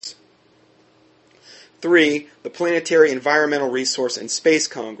3. The Planetary Environmental Resource and Space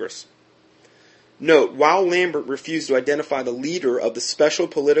Congress. Note, while Lambert refused to identify the leader of the Special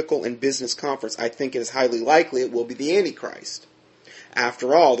Political and Business Conference, I think it is highly likely it will be the Antichrist.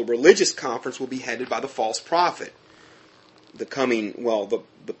 After all, the religious conference will be headed by the false prophet. The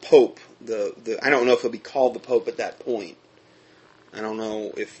Pope. I don't know if he'll be called the Pope at that point. I don't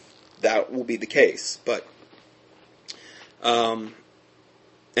know if that will be the case. But, and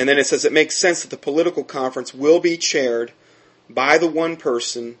then it says it makes sense that the political conference will be chaired by the one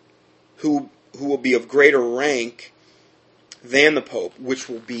person who will be of greater rank than the Pope, which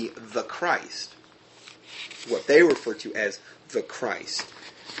will be the Christ. What they refer to as the Christ.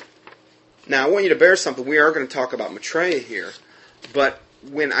 Now, I want you to bear something. We are going to talk about Maitreya here. But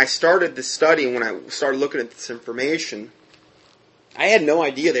when I started this study and when I started looking at this information, I had no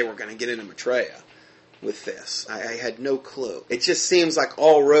idea they were going to get into Maitreya with this. I had no clue. It just seems like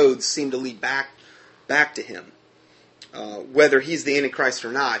all roads seem to lead back to him. Whether he's the Antichrist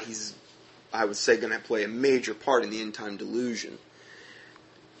or not, he's, I would say, going to play a major part in the end-time delusion.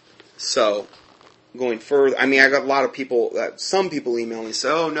 So, going further, I got a lot of people, some people email me and say,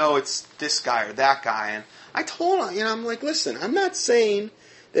 oh no, it's this guy or that guy. And I told them, I'm like, listen, I'm not saying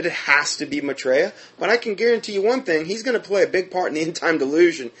that it has to be Maitreya, but I can guarantee you one thing, he's going to play a big part in the end-time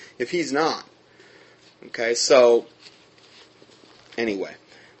delusion if he's not. Okay, so, anyway.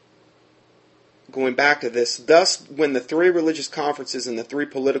 Going back to this, thus, when the 3 religious conferences and the 3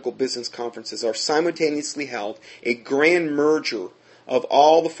 political business conferences are simultaneously held, a grand merger of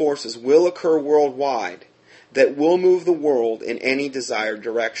all the forces will occur worldwide that will move the world in any desired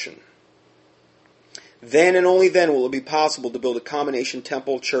direction. Then and only then will it be possible to build a combination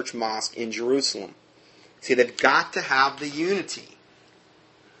temple, church, mosque in Jerusalem. See, they've got to have the unity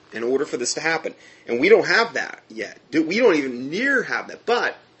in order for this to happen. And we don't have that yet. We don't even near have that.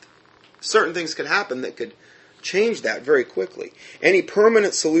 But certain things could happen that could change that very quickly. Any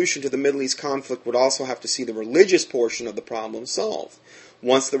permanent solution to the Middle East conflict would also have to see the religious portion of the problem solved.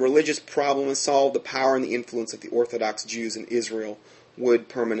 Once the religious problem is solved, the power and the influence of the Orthodox Jews in Israel would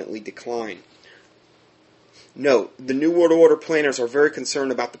permanently decline. Note, the New World Order planners are very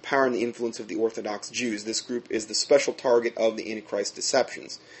concerned about the power and the influence of the Orthodox Jews. This group is the special target of the Antichrist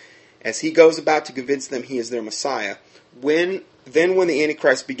deceptions. As he goes about to convince them he is their Messiah, when the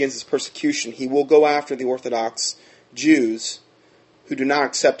Antichrist begins his persecution, he will go after the Orthodox Jews who do not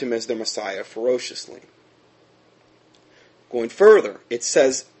accept him as their Messiah ferociously. Going further, it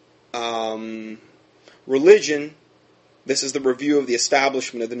says, religion, this is the review of the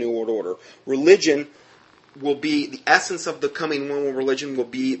establishment of the New World Order. Religion will be, the essence of the coming one world religion will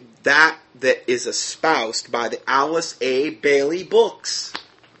be that is espoused by the Alice A. Bailey books.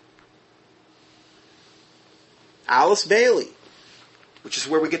 Alice Bailey, which is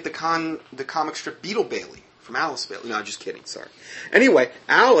where we get the comic strip Beetle Bailey from Alice Bailey. No, just kidding, sorry. Anyway,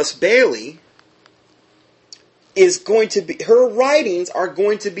 Alice Bailey is going to be, her writings are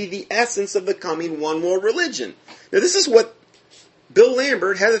going to be the essence of the coming one world religion. Now, this is what Bill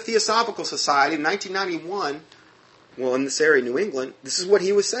Lambert, head of the Theosophical Society in 1991, well, in this area, New England, this is what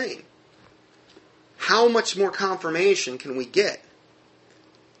he was saying. How much more confirmation can we get?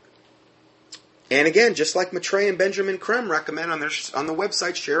 And again, just like Maitreya and Benjamin Creme recommend on the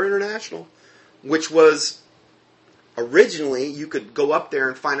website Share International, which was originally, you could go up there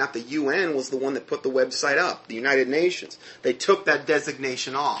and find out the UN was the one that put the website up, the United Nations. They took that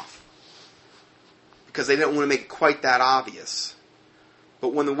designation off because they didn't want to make it quite that obvious.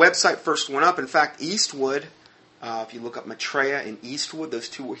 But when the website first went up, in fact, Eastwood, if you look up Maitreya and Eastwood, those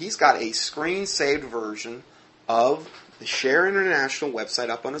two, he's got a screen-saved version of the Share International website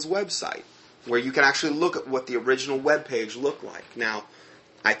up on his website, where you can actually look at what the original web page looked like. Now,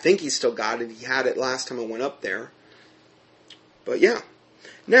 I think he's still got it. He had it last time I went up there. But yeah.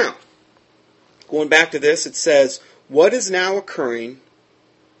 Now, going back to this, it says, what is now occurring,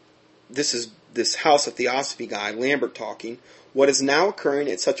 this is this House of Theosophy guy, Lambert talking, what is now occurring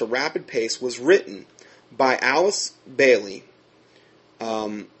at such a rapid pace was written by Alice Bailey,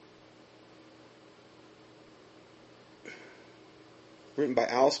 what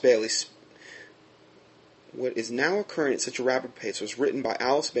is now occurring at such a rapid pace was written by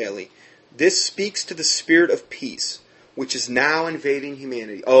Alice Bailey. This speaks to the spirit of peace, which is now invading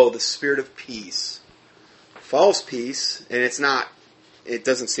humanity. Oh, the spirit of peace. False peace, and it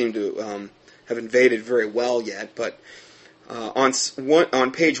doesn't seem to have invaded very well yet, but on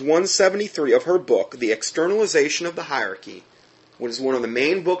page 173 of her book, The Externalization of the Hierarchy, which is one of the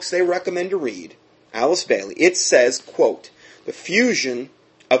main books they recommend to read, Alice Bailey, it says, quote, the fusion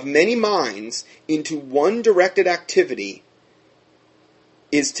of many minds into one directed activity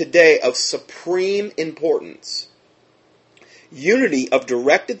is today of supreme importance. Unity of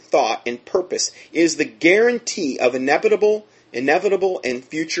directed thought and purpose is the guarantee of inevitable and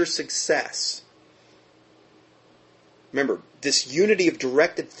future success. Remember, this unity of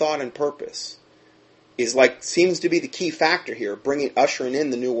directed thought and purpose seems to be the key factor here, ushering in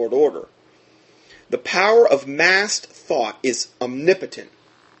the New World Order. The power of massed thought is omnipotent,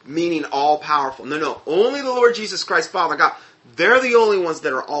 meaning all-powerful. No, only the Lord Jesus Christ, Father God, they're the only ones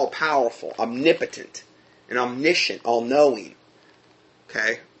that are all-powerful, omnipotent, and omniscient, all-knowing.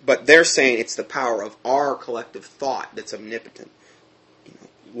 Okay? But they're saying it's the power of our collective thought that's omnipotent.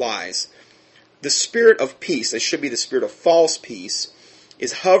 Lies. The spirit of peace, this should be the spirit of false peace,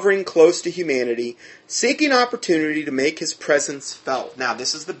 is hovering close to humanity, seeking opportunity to make his presence felt. Now,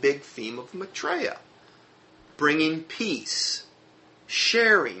 this is the big theme of Maitreya. Bringing peace,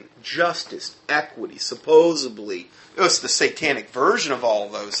 sharing, justice, equity, supposedly. It's the satanic version of all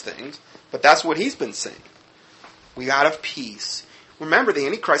of those things, but that's what he's been saying. We got to have peace. Remember, the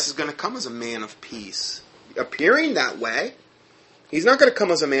Antichrist is going to come as a man of peace. Appearing that way. He's not going to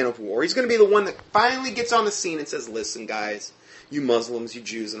come as a man of war. He's going to be the one that finally gets on the scene and says, listen, guys, you Muslims, you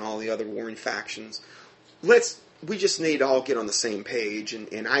Jews, and all the other warring factions, we just need to all get on the same page,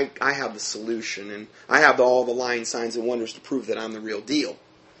 and I have the solution, and I have all the lying signs and wonders to prove that I'm the real deal.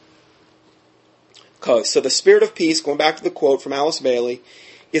 Okay, so the spirit of peace, going back to the quote from Alice Bailey,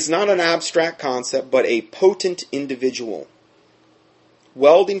 is not an abstract concept, but a potent individual,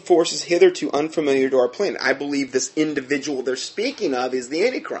 welding forces hitherto unfamiliar to our planet. I believe this individual they're speaking of is the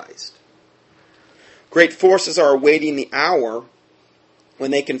Antichrist. Great forces are awaiting the hour when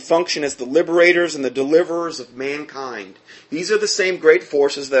they can function as the liberators and the deliverers of mankind. These are the same great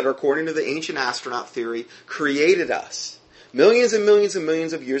forces that, according to the ancient astronaut theory, created us. Millions and millions and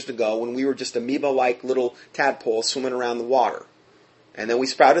millions of years ago, when we were just amoeba-like little tadpoles swimming around the water. And then we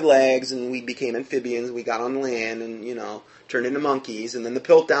sprouted legs, and we became amphibians, we got on land, and, turned into monkeys, and then the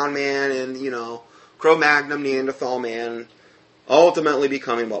Piltdown Man, and, Cro-Magnon, Neanderthal Man, ultimately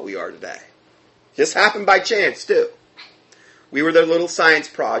becoming what we are today. Just happened by chance, too. We were their little science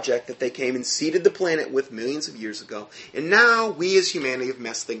project that they came and seeded the planet with millions of years ago, and now we as humanity have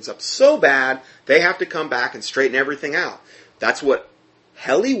messed things up so bad, they have to come back and straighten everything out. That's what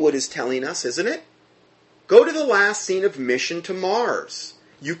Hollywood is telling us, isn't it? Go to the last scene of Mission to Mars.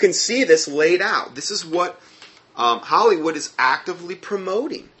 You can see this laid out. This is what Hollywood is actively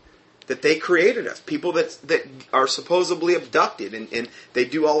promoting, that they created us. People that are supposedly abducted, and they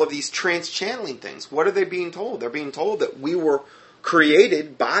do all of these trans-channeling things. What are they being told? They're being told that we were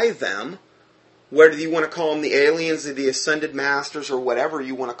created by them, whether you want to call them the aliens or the ascended masters or whatever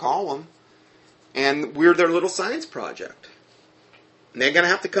you want to call them, and we're their little science project. And they're going to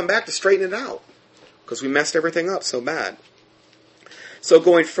have to come back to straighten it out, because we messed everything up so bad. So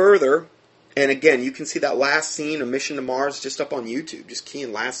going further, and again, you can see that last scene of Mission to Mars just up on YouTube. Just key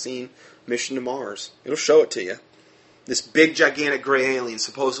in last scene, Mission to Mars. It'll show it to you. This big, gigantic gray alien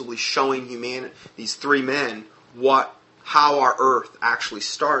supposedly showing humanity, these three men, how our Earth actually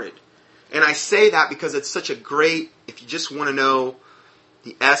started. And I say that because it's such a great, if you just want to know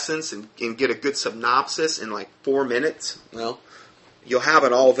the essence and get a good synopsis in like 4 minutes, well, you'll have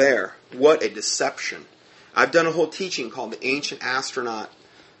it all there. What a deception. I've done a whole teaching called the Ancient Astronaut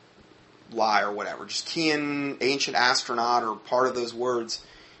Lie or whatever. Just key in ancient astronaut or part of those words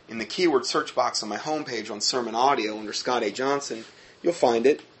in the keyword search box on my homepage on Sermon Audio under Scott A. Johnson. You'll find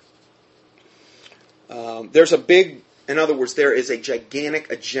it. In other words, there is a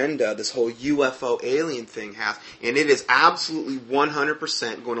gigantic agenda this whole UFO alien thing has, and it is absolutely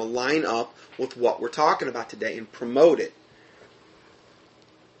 100% going to line up with what we're talking about today and promote it.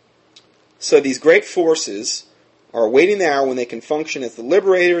 So these great forces are awaiting the hour when they can function as the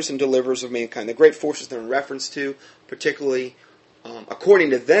liberators and deliverers of mankind. The great forces they're in reference to, particularly, according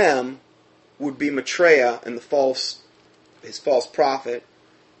to them, would be Maitreya and his false prophet,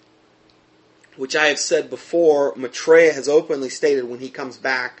 which I have said before, Maitreya has openly stated when he comes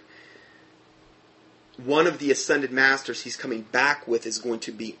back, one of the ascended masters he's coming back with is going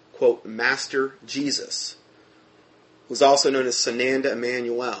to be, quote, Master Jesus, who's also known as Sananda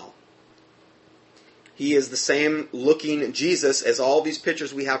Emmanuel. He is the same looking Jesus as all these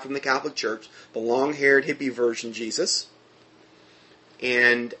pictures we have from the Catholic Church, the long-haired hippie version Jesus.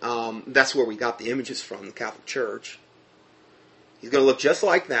 And that's where we got the images from, the Catholic Church. He's going to look just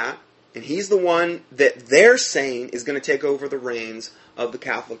like that. And he's the one that they're saying is going to take over the reins of the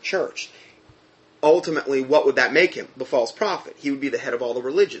Catholic Church. Ultimately, what would that make him? The false prophet. He would be the head of all the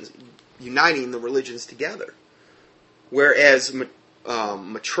religions, uniting the religions together. Whereas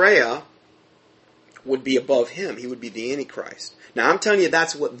Maitreya would be above him. He would be the Antichrist. Now, I'm telling you,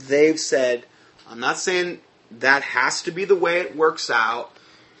 that's what they've said. I'm not saying that has to be the way it works out.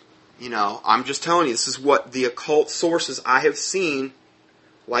 I'm just telling you, this is what the occult sources I have seen,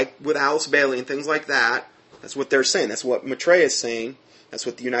 like with Alice Bailey and things like that. That's what they're saying. That's what Maitreya is saying. That's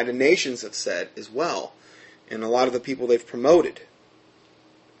what the United Nations have said as well. And a lot of the people they've promoted.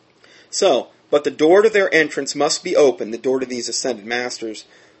 So, but the door to their entrance must be open. The door to these ascended masters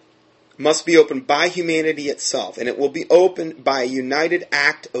must be opened by humanity itself. And it will be opened by a united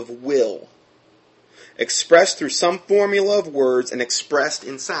act of will, expressed through some formula of words and expressed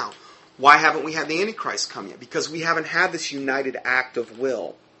in sound. Why haven't we had the Antichrist come yet? Because we haven't had this united act of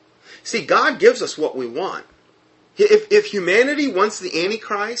will. See, God gives us what we want. If humanity wants the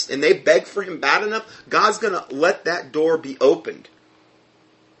Antichrist and they beg for him bad enough, God's going to let that door be opened.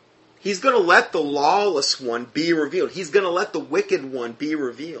 He's going to let the lawless one be revealed. He's going to let the wicked one be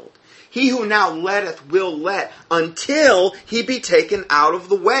revealed. He who now letteth will let until he be taken out of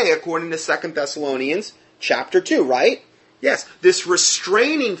the way, according to 2 Thessalonians chapter 2, right? Yes, this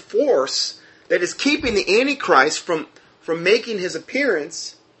restraining force that is keeping the Antichrist from making his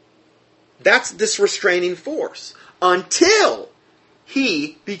appearance, that's this restraining force. Until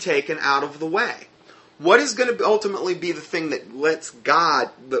he be taken out of the way. What is going to ultimately be the thing that lets God,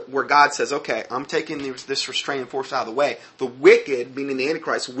 where God says, okay, I'm taking this restraining force out of the way. The wicked, meaning the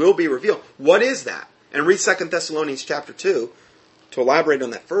Antichrist, will be revealed. What is that? And read 2 Thessalonians chapter 2 to elaborate on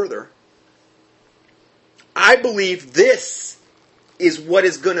that further. I believe this is what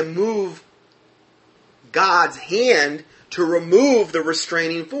is going to move God's hand to remove the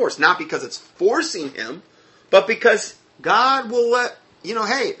restraining force. Not because it's forcing him, but because God will let,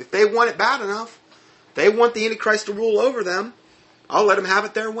 hey, if they want it bad enough, they want the Antichrist to rule over them, I'll let them have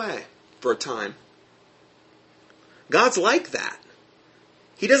it their way for a time. God's like that.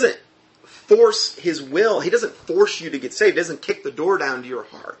 He doesn't force his will. He doesn't force you to get saved. He doesn't kick the door down to your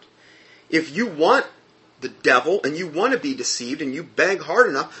heart. If you want the devil and you want to be deceived and you beg hard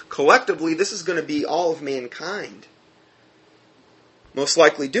enough, collectively this is going to be all of mankind most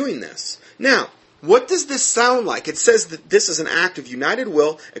likely doing this. Now, what does this sound like? It says that this is an act of united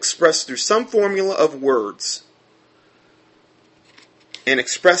will expressed through some formula of words and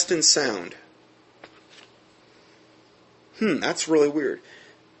expressed in sound. That's really weird.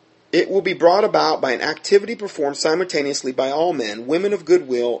 It will be brought about by an activity performed simultaneously by all men, women of good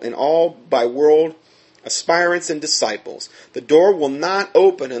will, and all by world aspirants and disciples. The door will not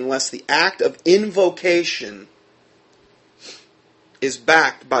open unless the act of invocation is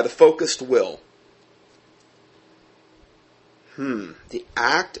backed by the focused will. The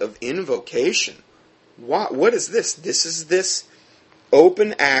act of invocation. What is this? This is this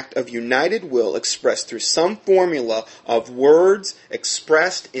open act of united will expressed through some formula of words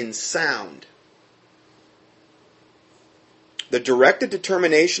expressed in sound. The directed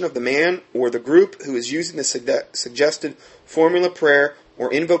determination of the man or the group who is using the suggested formula, prayer,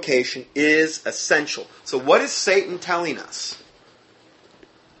 or invocation is essential. So what is Satan telling us?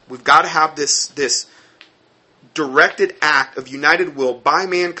 We've got to have this directed act of united will by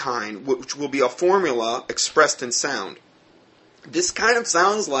mankind, which will be a formula expressed in sound. This kind of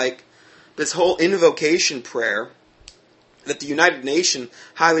sounds like this whole invocation prayer that the United Nations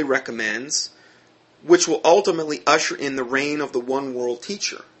highly recommends, which will ultimately usher in the reign of the one world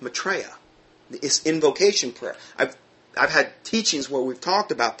teacher, Maitreya. This invocation prayer. I've had teachings where we've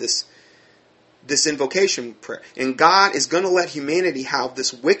talked about this invocation prayer. And God is going to let humanity have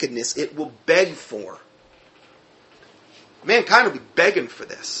this wickedness it will beg for. Mankind will be begging for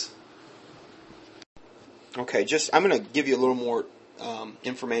this. Okay, I'm going to give you a little more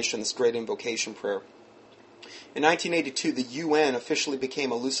information on this great invocation prayer. In 1982, the UN officially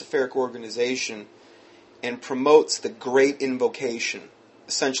became a Luciferic organization and promotes the great invocation,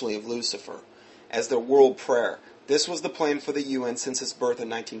 essentially of Lucifer, as their world prayer. This was the plan for the UN since its birth in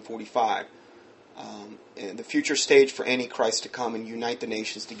 1945. And the future stage for Antichrist to come and unite the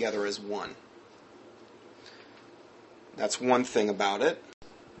nations together as one. That's one thing about it.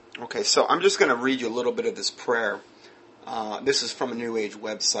 Okay, so I'm just going to read you a little bit of this prayer. This is from a New Age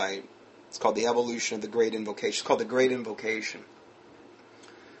website. It's called The Evolution of the Great Invocation. It's called The Great Invocation.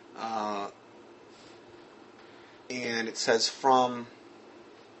 And it says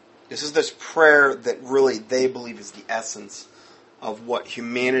this is this prayer that really they believe is the essence of what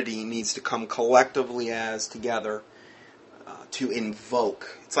humanity needs to come collectively as together to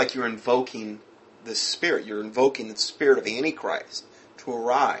invoke. It's like you're invoking the spirit. You're invoking the spirit of Antichrist to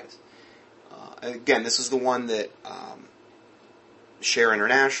arise. Again, this is the one that Share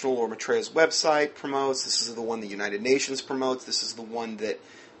International or Maitreya's website promotes. This is the one the United Nations promotes. This is the one that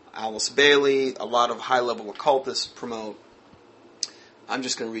Alice Bailey, a lot of high-level occultists promote. I'm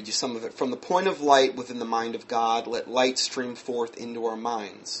just going to read you some of it. From the point of light within the mind of God, let light stream forth into our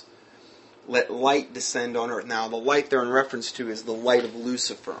minds. Let light descend on earth. Now, the light they're in reference to is the light of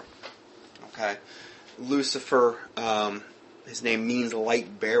Lucifer. Okay? Lucifer, his name means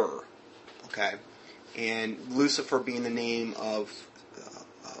light bearer. Okay? And Lucifer being the name of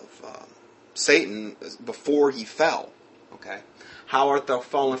Satan before he fell. Okay? How art thou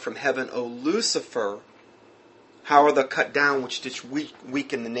fallen from heaven, O Lucifer? How art thou cut down, which didst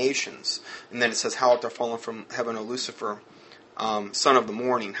weaken the nations? And then it says, how art thou fallen from heaven, O Lucifer, son of the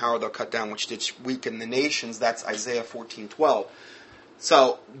morning? How art thou cut down, which didst weaken the nations? That's Isaiah 14:12.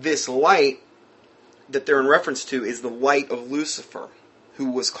 So this light that they're in reference to is the light of Lucifer,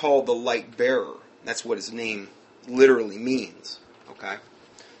 who was called the light bearer. That's what his name literally means. Okay?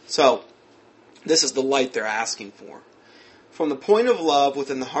 So, this is the light they're asking for. From the point of love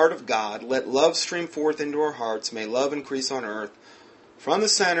within the heart of God, let love stream forth into our hearts. May love increase on earth. From the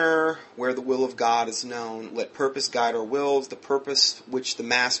center, where the will of God is known, let purpose guide our wills, the purpose which the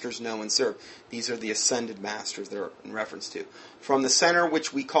masters know and serve. These are the ascended masters they're in reference to. From the center,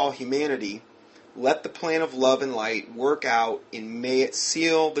 which we call humanity, let the plan of love and light work out, and may it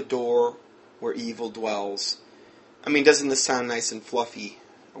seal the door where evil dwells. I mean, doesn't this sound nice and fluffy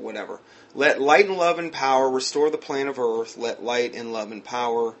or whatever? Let light and love and power restore the plan of earth. Let light and love and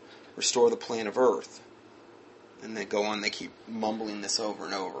power restore the plan of earth. And they go on, they keep mumbling this over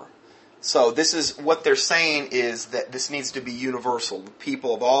and over. So this is what they're saying, is that this needs to be universal. The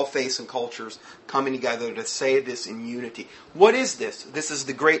people of all faiths and cultures coming together to say this in unity. What is this? This is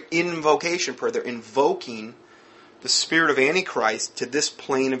the great invocation prayer. They're invoking the spirit of Antichrist to this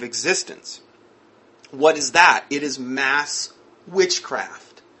plane of existence. What is that? It is mass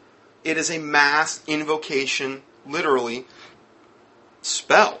witchcraft. It is a mass invocation, literally,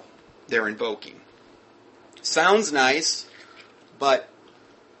 spell they're invoking. Sounds nice, but,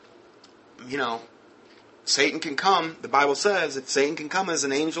 you know, Satan can come. The Bible says if Satan can come as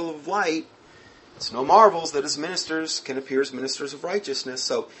an angel of light, it's no marvels that his ministers can appear as ministers of righteousness.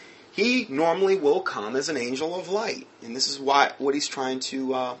 So he normally will come as an angel of light. And this is what he's trying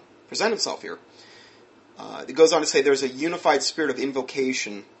to present himself here. It goes on to say there's a unified spirit of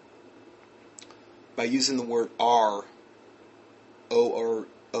invocation by using the word R,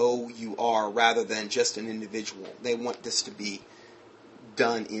 O-U-R, rather than just an individual. They want this to be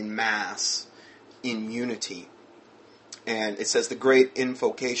done in mass, in unity. And it says the great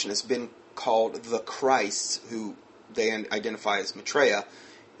invocation has been called the Christ, who they identify as Maitreya,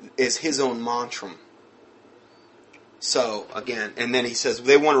 is his own mantra. So, again, and then he says,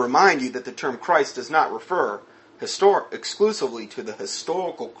 they want to remind you that the term Christ does not refer exclusively to the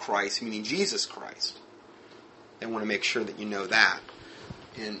historical Christ, meaning Jesus Christ. They want to make sure that you know that.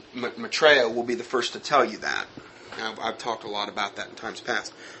 And Maitreya will be the first to tell you that. I've talked a lot about that in times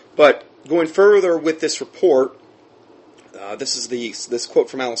past. But going further with this report, this is this quote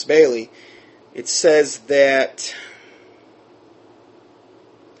from Alice Bailey. It says that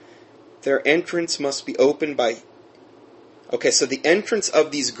their entrance must be opened by... Okay, so the entrance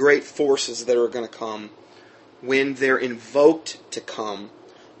of these great forces that are going to come, when they're invoked to come,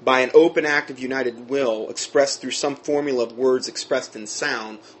 by an open act of united will, expressed through some formula of words expressed in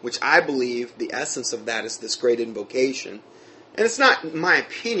sound, which I believe the essence of that is this great invocation. And it's not my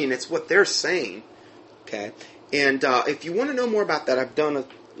opinion, it's what they're saying. Okay? And if you want to know more about that, I've done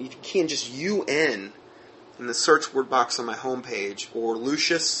you can just UN in the search word box on my homepage, or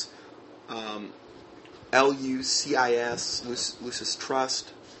Lucis, L-U-C-I-S, Lucis Trust,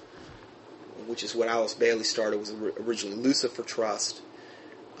 which is what Alice Bailey started, was originally Lucifer Trust.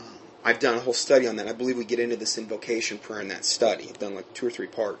 I've done a whole study on that. I believe we get into this invocation prayer in that study. I've done like 2 or 3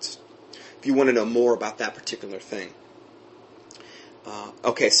 parts. If you want to know more about that particular thing.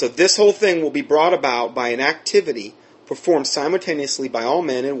 Okay, so this whole thing will be brought about by an activity performed simultaneously by all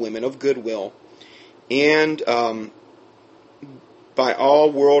men and women of goodwill, and by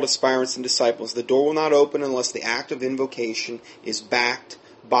all world aspirants and disciples. The door will not open unless the act of invocation is backed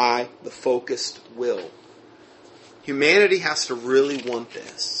by the focused will. Humanity has to really want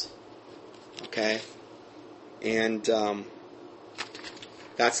this. Okay? And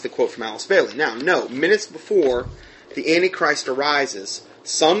that's the quote from Alice Bailey. Now, note, minutes before the Antichrist arises,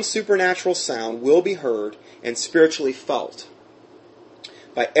 some supernatural sound will be heard and spiritually felt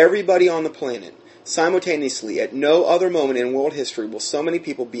by everybody on the planet. Simultaneously, at no other moment in world history will so many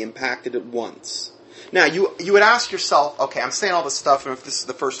people be impacted at once. Now, you would ask yourself, okay, I'm saying all this stuff, and if this is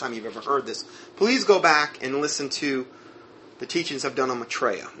the first time you've ever heard this, please go back and listen to the teachings I've done on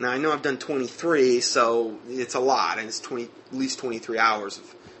Maitreya. Now, I know I've done 23, so it's a lot, and it's at least 23 hours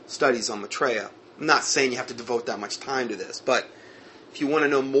of studies on Maitreya. I'm not saying you have to devote that much time to this, but if you want to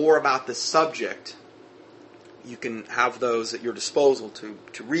know more about this subject, you can have those at your disposal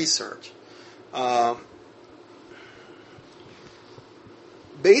to research.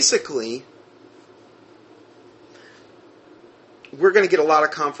 Basically, we're going to get a lot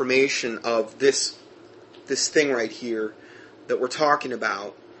of confirmation of this thing right here that we're talking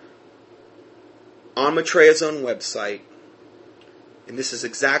about on Maitreya's own website. And this is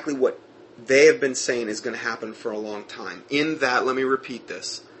exactly what they have been saying is going to happen for a long time. In that, let me repeat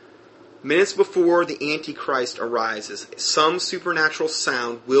this. Minutes before the Antichrist arises, some supernatural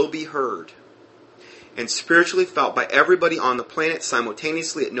sound will be heard and spiritually felt by everybody on the planet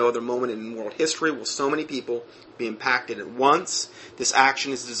simultaneously. At no other moment in world history will so many people be impacted at once. This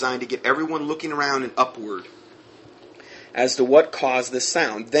action is designed to get everyone looking around and upward as to what caused this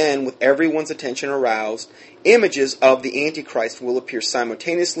sound. Then, with everyone's attention aroused, images of the Antichrist will appear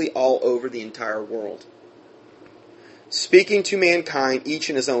simultaneously all over the entire world. Speaking to mankind, each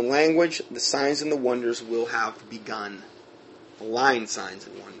in his own language, the signs and the wonders will have begun. Line signs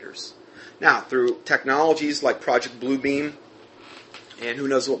and wonders. Now, through technologies like Project Bluebeam, and who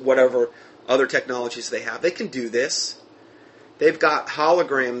knows whatever other technologies they have, they can do this. They've got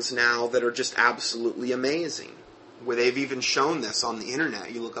holograms now that are just absolutely amazing, where they've even shown this on the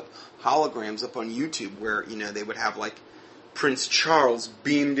internet. You look up holograms up on YouTube where, they would have like Prince Charles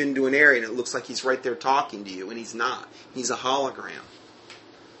beamed into an area and it looks like he's right there talking to you, and he's not. He's a hologram.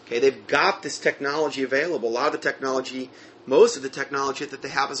 Okay, they've got this technology available. A lot of the technology, most of the technology that they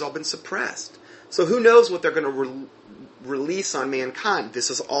have has all been suppressed. So who knows what they're going to release on mankind. This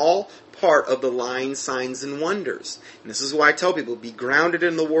is all part of the lying signs and wonders. And this is why I tell people, be grounded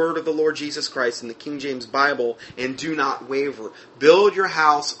in the word of the Lord Jesus Christ in the King James Bible and do not waver. Build your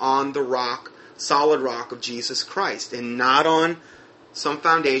house on the rock, solid rock of Jesus Christ, and not on some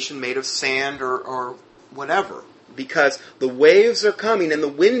foundation made of sand or whatever. Because the waves are coming and the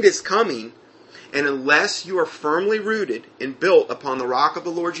wind is coming, and unless you are firmly rooted and built upon the rock of the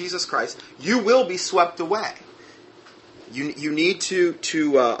Lord Jesus Christ, you will be swept away. You need to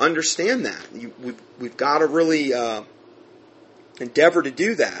understand that. We've got to really endeavor to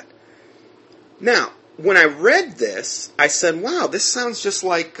do that. Now, when I read this, I said, wow, this sounds just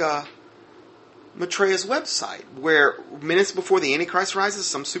like Maitreya's website, where minutes before the Antichrist rises,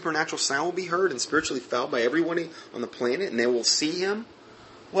 some supernatural sound will be heard and spiritually felt by everyone on the planet, and they will see him.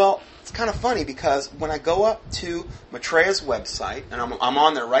 Well, it's kind of funny because when I go up to Maitreya's website, and I'm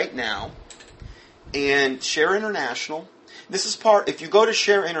on there right now, and Share International, this is part, if you go to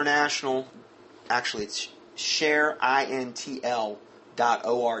Share International, actually it's shareintl.org,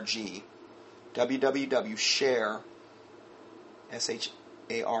 www.share,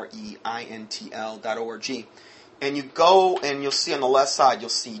 shareintl.org, and you go and you'll see on the left side, you'll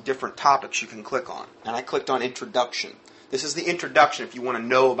see different topics you can click on. And I clicked on Introduction. This is the introduction if you want to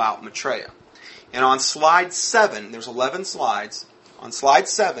know about Maitreya. And on slide 7, there's 11 slides. On slide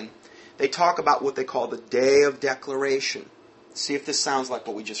 7, they talk about what they call the Day of Declaration. See if this sounds like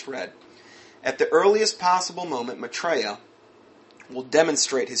what we just read. At the earliest possible moment, Maitreya will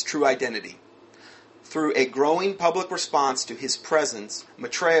demonstrate his true identity. Through a growing public response to his presence,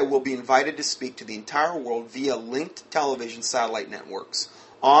 Maitreya will be invited to speak to the entire world via linked television satellite networks.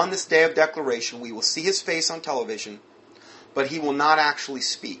 On this Day of Declaration, we will see his face on television, but he will not actually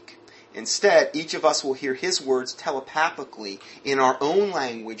speak. Instead, each of us will hear his words telepathically in our own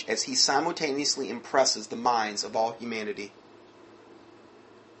language as he simultaneously impresses the minds of all humanity.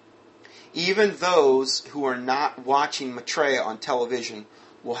 Even those who are not watching Maitreya on television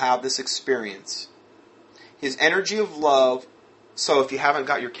will have this experience. His energy of love, so if you haven't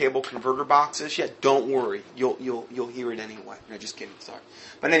got your cable converter boxes yet, don't worry. You'll hear it anyway. No, just kidding, sorry.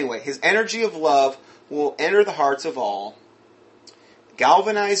 But anyway, his energy of love will enter the hearts of all,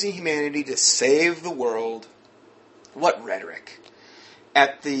 galvanizing humanity to save the world. What rhetoric.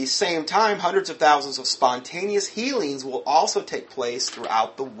 At the same time, hundreds of thousands of spontaneous healings will also take place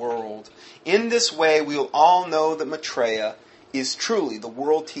throughout the world. In this way, we will all know that Maitreya is truly the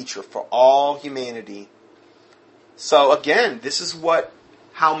world teacher for all humanity. So again, this is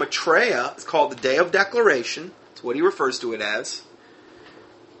how Maitreya is called the Day of Declaration. It's what he refers to it as.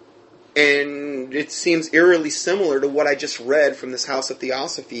 And it seems eerily similar to what I just read from this House of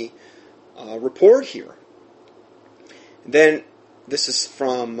Theosophy report here. Then, this is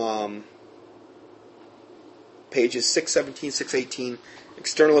from pages 617, 618,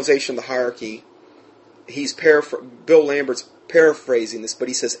 Externalization of the Hierarchy. Bill Lambert's paraphrasing this, but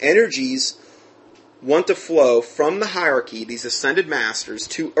he says, energies want to flow from the hierarchy, these ascended masters,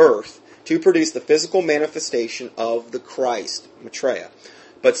 to earth to produce the physical manifestation of the Christ, Maitreya.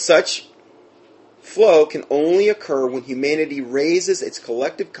 But such flow can only occur when humanity raises its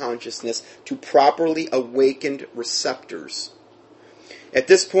collective consciousness to properly awakened receptors. At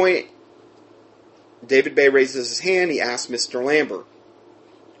this point, David Bay raises his hand. He asks Mr. Lambert.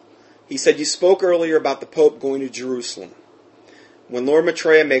 He said, "You spoke earlier about the Pope going to Jerusalem. When Lord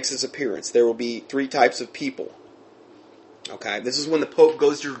Maitreya makes his appearance, there will be 3 types of people." Okay, this is when the Pope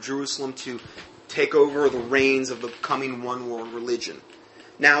goes to Jerusalem to take over the reins of the coming one world religion.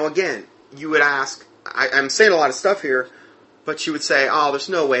 Now again, you would ask, I'm saying a lot of stuff here, but you would say, oh, there's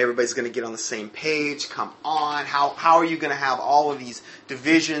no way everybody's going to get on the same page. Come on, how are you going to have all of these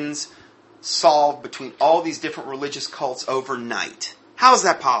divisions solved between all these different religious cults overnight? How is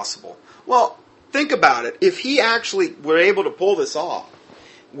that possible? Well, think about it. If he actually were able to pull this off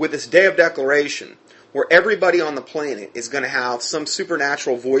with this Day of Declaration, where everybody on the planet is going to have some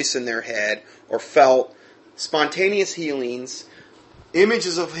supernatural voice in their head or felt spontaneous healings,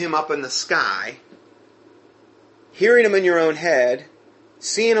 images of him up in the sky, hearing him in your own head,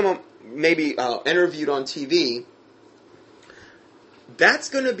 seeing him maybe interviewed on TV, that's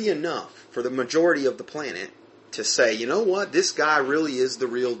going to be enough for the majority of the planet to say, you know what, this guy really is the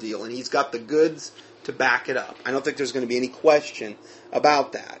real deal, and he's got the goods to back it up. I don't think there's going to be any question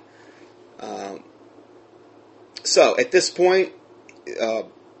about that. So, at this point,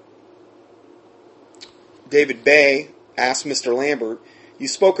 David Bay asked Mr. Lambert, "You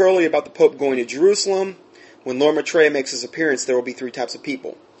spoke earlier about the Pope going to Jerusalem. When Lord Maitreya makes his appearance, there will be 3 types of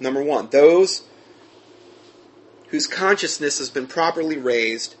people. Number 1, those whose consciousness has been properly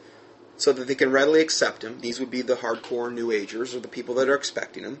raised so that they can readily accept him. These would be the hardcore New Agers, or the people that are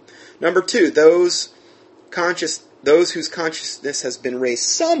expecting him. Number 2, those whose consciousness has been raised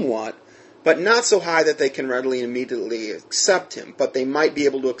somewhat, but not so high that they can readily and immediately accept him, but they might be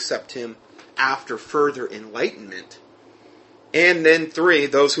able to accept him after further enlightenment. And then 3,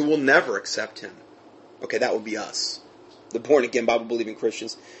 those who will never accept him." Okay, that would be us, the born-again, Bible-believing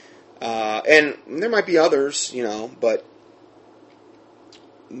Christians. And there might be others, but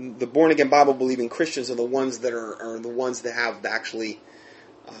the born-again, Bible-believing Christians are the ones that are the ones that have actually,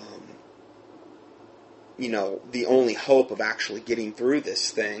 the only hope of actually getting through this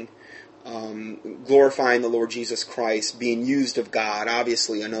thing. Glorifying the Lord Jesus Christ, being used of God.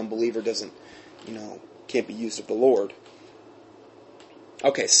 Obviously, an unbeliever can't be used of the Lord.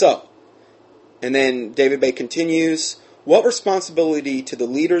 Okay, so, and then David Bay continues, "What responsibility do the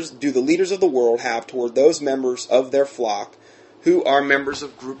leaders of the world have toward those members of their flock who are members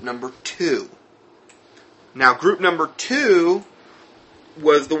of group number 2? Now, group number 2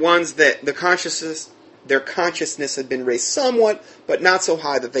 was the ones that their consciousness had been raised somewhat, but not so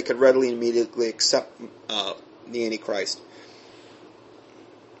high that they could readily and immediately accept the Antichrist."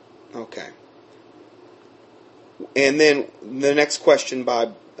 Okay. And then the next question by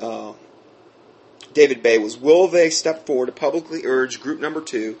David Bay was, "Will they step forward to publicly urge group number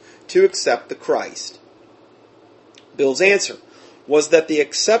 2 to accept the Christ?" Bill's answer was that the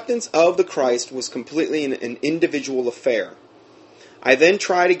acceptance of the Christ was completely an individual affair. I then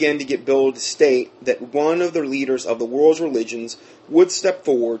tried again to get Bill to state that one of the leaders of the world's religions would step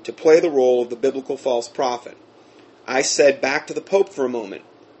forward to play the role of the biblical false prophet. I said, "Back to the Pope for a moment.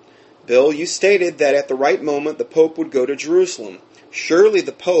 Bill, you stated that at the right moment the Pope would go to Jerusalem. Surely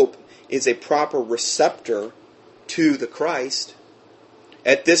the Pope is a proper receptor to the Christ."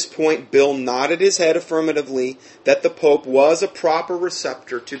 At this point, Bill nodded his head affirmatively that the Pope was a proper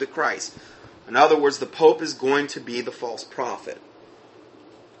receptor to the Christ. In other words, the Pope is going to be the false prophet.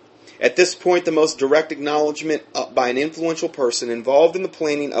 At this point, the most direct acknowledgement by an influential person involved in the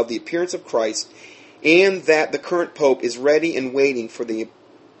planning of the appearance of Christ, and that the current Pope is ready and waiting for the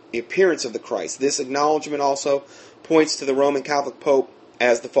appearance of the Christ. This acknowledgement also points to the Roman Catholic Pope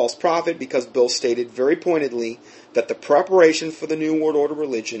as the false prophet, because Bill stated very pointedly that the preparation for the New World Order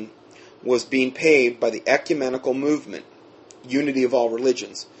religion was being paved by the ecumenical movement, unity of all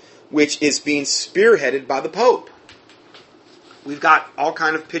religions, which is being spearheaded by the Pope. We've got all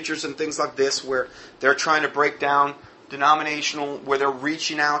kind of pictures and things like this where they're trying to break down denominational, where they're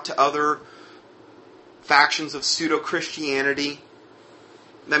reaching out to other factions of pseudo-Christianity.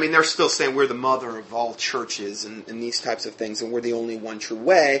 I mean, they're still saying we're the mother of all churches and these types of things, and we're the only one true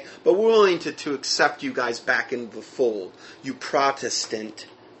way, but we're willing to accept you guys back into the fold. You Protestant,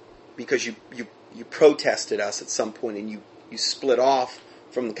 because you protested us at some point and you split off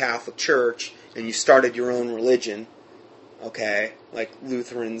from the Catholic Church and you started your own religion, okay, like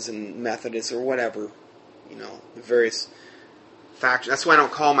Lutherans and Methodists or whatever, the various factions. That's why I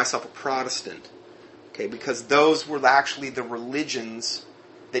don't call myself a Protestant, okay, because those were actually the religions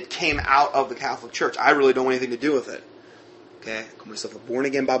that came out of the Catholic Church. I really don't want anything to do with it. Okay, I call myself a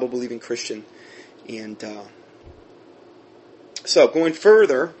born-again, Bible-believing Christian. And so, going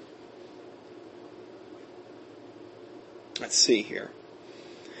further, let's see here.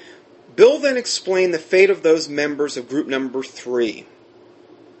 Bill then explained the fate of those members of group number 3,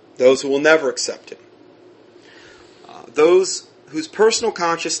 those who will never accept him. Those whose personal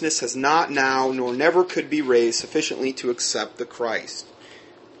consciousness has not now nor never could be raised sufficiently to accept the Christ.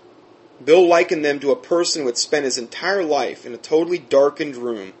 Bill likened them to a person who had spent his entire life in a totally darkened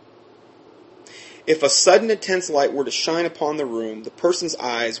room. If a sudden intense light were to shine upon the room, the person's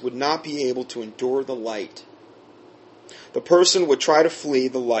eyes would not be able to endure the light. The person would try to flee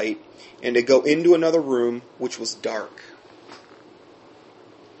the light and to go into another room which was dark.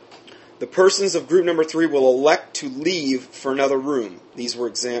 The persons of group number 3 will elect to leave for another room. These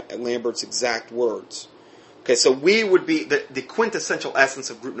were Lambert's exact words. Okay, so we would be, the quintessential essence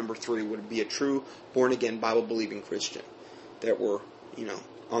of group number 3 would be a true born-again, Bible-believing Christian that were,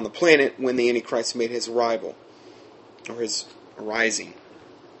 on the planet when the Antichrist made his arrival, or his arising.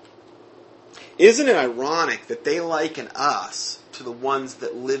 Isn't it ironic that they liken us to the ones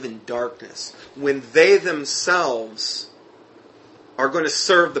that live in darkness when they themselves are going to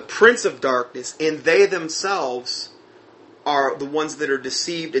serve the prince of darkness, and they themselves are the ones that are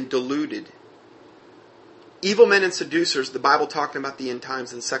deceived and deluded? Evil men and seducers, the Bible talking about the end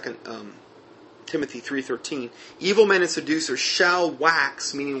times in 2 Timothy 3:13. Evil men and seducers shall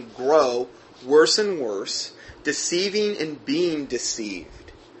wax, meaning grow, worse and worse, deceiving and being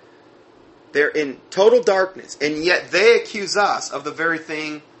deceived. They're in total darkness, and yet they accuse us of the very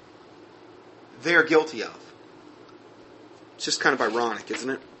thing they're guilty of. It's just kind of ironic, isn't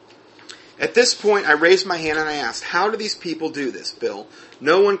it? At this point, I raised my hand and I asked, how do these people do this, Bill?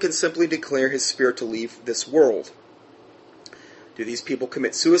 No one can simply declare his spirit to leave this world. Do these people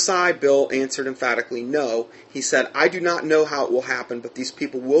commit suicide? Bill answered emphatically, no. He said, I do not know how it will happen, but these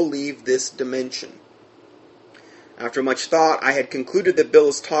people will leave this dimension. After much thought, I had concluded that Bill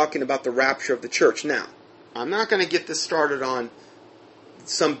is talking about the rapture of the church. Now, I'm not going to get this started on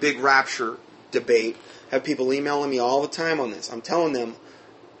some big rapture debate. I have people emailing me all the time on this. I'm telling them,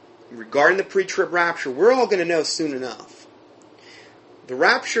 regarding the pre-trib rapture, we're all going to know soon enough. The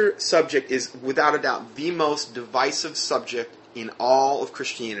rapture subject is, without a doubt, the most divisive subject in all of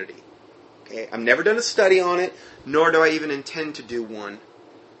Christianity. Okay? I've never done a study on it, nor do I even intend to do one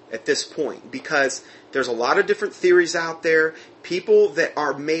at this point, because there's a lot of different theories out there. People that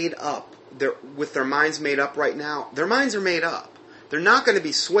are made up, with their minds made up right now, their minds are made up. They're not going to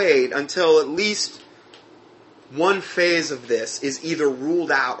be swayed until at least one phase of this is either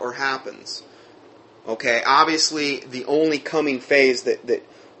ruled out or happens. Okay, obviously the only coming phase that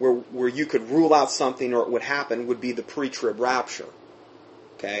where you could rule out something or it would happen would be the pre-trib rapture.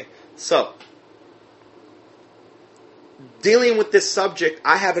 Okay, so dealing with this subject,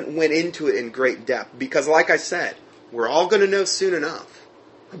 I haven't went into it in great depth because, like I said, we're all going to know soon enough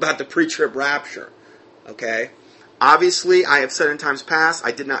about the pre-trib rapture. Okay. Obviously, I have said in times past,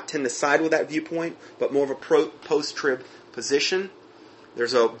 I did not tend to side with that viewpoint, but more of a post-trib position.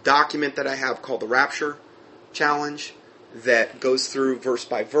 There's a document that I have called the Rapture Challenge that goes through verse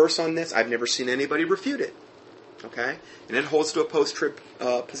by verse on this. I've never seen anybody refute it. Okay? And it holds to a post-trib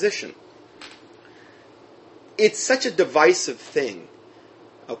position. It's such a divisive thing.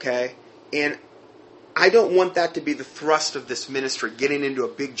 Okay? And I don't want that to be the thrust of this ministry, getting into a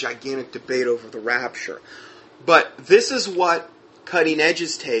big, gigantic debate over the rapture. But this is what Cutting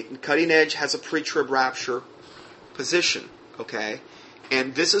Edge's take. Cutting Edge has a pre-trib rapture position, okay?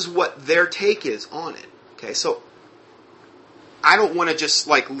 And this is what their take is on it, okay? So I don't want to just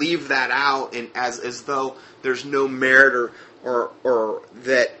leave that out and as though there's no merit or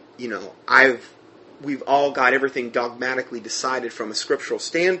that we've all got everything dogmatically decided from a scriptural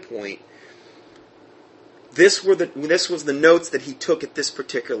standpoint. This was the notes that he took at this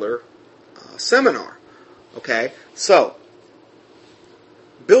particular seminar. Okay, so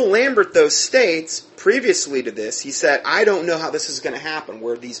Bill Lambert, though, states previously to this, he said, I don't know how this is going to happen,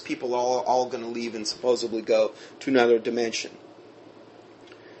 where these people are all going to leave and supposedly go to another dimension.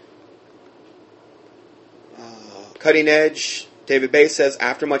 Cutting Edge, David Bay says,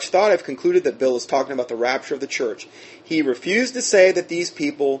 after much thought, I've concluded that Bill is talking about the rapture of the church. He refused to say that these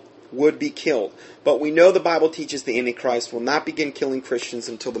people would be killed, but we know the Bible teaches the Antichrist will not begin killing Christians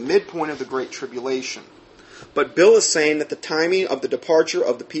until the midpoint of the Great Tribulation. But Bill is saying that the timing of the departure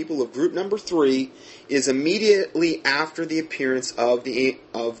of the people of group number 3 is immediately after the appearance of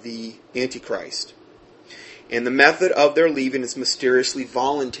the Antichrist. And the method of their leaving is mysteriously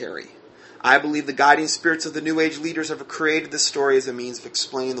voluntary. I believe the guiding spirits of the New Age leaders have created this story as a means of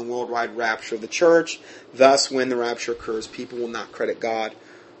explaining the worldwide rapture of the church. Thus, when the rapture occurs, people will not credit God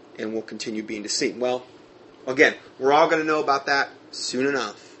and will continue being deceived. Well, again, we're all going to know about that soon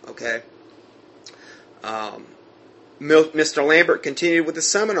enough, okay? Mr. Lambert continued with the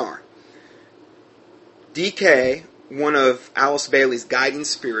seminar. DK, one of Alice Bailey's guiding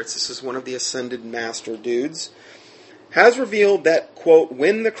spirits, this is one of the ascended master dudes, has revealed that, quote,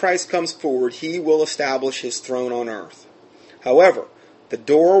 when the Christ comes forward, he will establish his throne on earth. However, the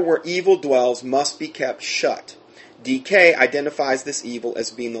door where evil dwells must be kept shut. DK identifies this evil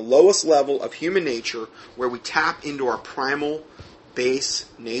as being the lowest level of human nature where we tap into our primal base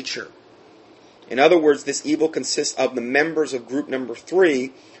nature. In other words, this evil consists of the members of group number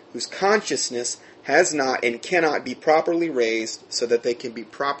 3 whose consciousness has not and cannot be properly raised so that they can be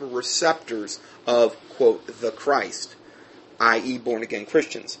proper receptors of, quote, the Christ, i.e. born-again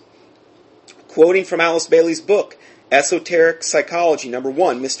Christians. Quoting from Alice Bailey's book, Esoteric Psychology, number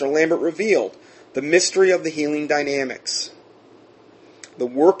 1, Mr. Lambert revealed the mystery of the healing dynamics. The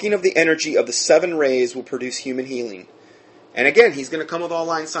working of the energy of the 7 rays will produce human healing. And again, he's going to come with all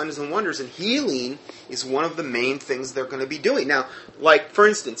line signs and wonders, and healing is one of the main things they're going to be doing. Now, like, for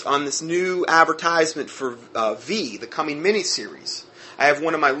instance, on this new advertisement for V, the coming miniseries, I have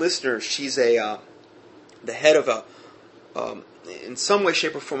one of my listeners, she's the head of in some way,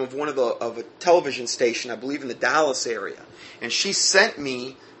 shape, or form of a television station, I believe in the Dallas area. And she sent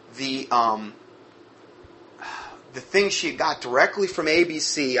me the thing she got directly from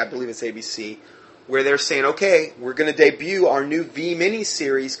ABC, I believe it's ABC, where they're saying, okay, we're going to debut our new V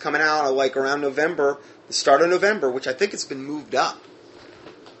mini-series coming out like around November, the start of November, which I think it's been moved up.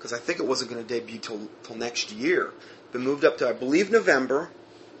 Because I think it wasn't going to debut till next year. It's been moved up to, I believe, November,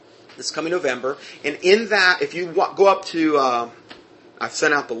 this coming November. And in that, if you go up to, I've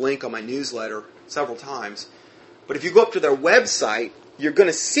sent out the link on my newsletter several times, but if you go up to their website, you're going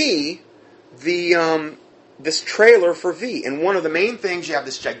to see the this trailer for V. And one of the main things, you have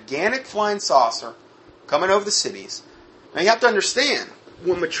this gigantic flying saucer coming over the cities. Now you have to understand,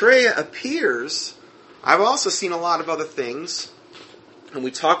 when Maitreya appears, I've also seen a lot of other things, and we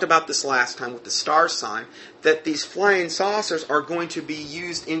talked about this last time with the star sign, that these flying saucers are going to be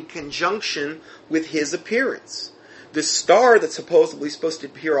used in conjunction with his appearance. The star that's supposedly supposed to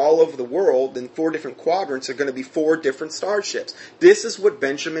appear all over the world in 4 different quadrants are going to be 4 different starships. This is what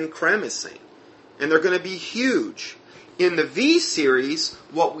Benjamin Creme is saying. And they're going to be huge. In the V series,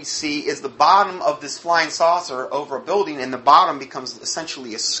 what we see is the bottom of this flying saucer over a building, and the bottom becomes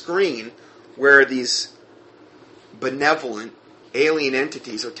essentially a screen where these benevolent alien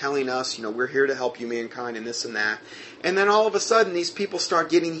entities are telling us, we're here to help you, mankind, and this and that. And then all of a sudden, these people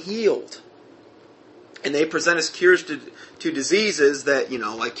start getting healed. And they present as cures to diseases that,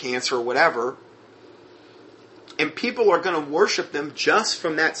 like cancer or whatever. And people are going to worship them just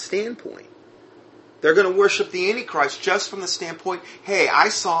from that standpoint. They're going to worship the Antichrist just from the standpoint, hey, I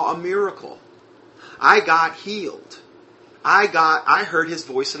saw a miracle. I got healed. I heard his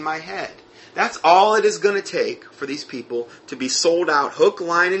voice in my head. That's all it is going to take for these people to be sold out hook,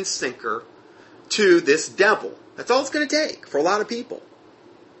 line, and sinker to this devil. That's all it's going to take for a lot of people.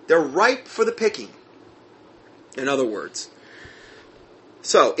 They're ripe for the picking, in other words.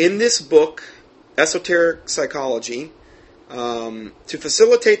 So, in this book, Esoteric Psychology, to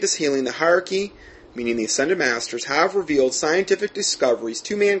facilitate this healing, the hierarchy, meaning the Ascended Masters, have revealed scientific discoveries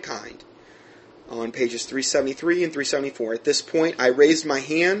to mankind on pages 373 and 374. At this point, I raised my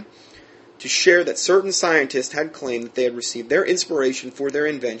hand to share that certain scientists had claimed that they had received their inspiration for their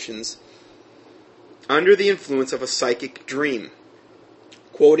inventions under the influence of a psychic dream.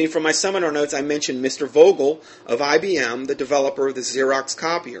 Quoting from my seminar notes, I mentioned Mr. Vogel of IBM, the developer of the Xerox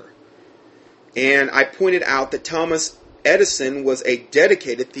copier. And I pointed out that Thomas Edison was a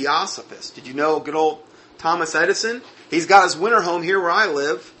dedicated theosophist. Did you know good old Thomas Edison? He's got his winter home here where I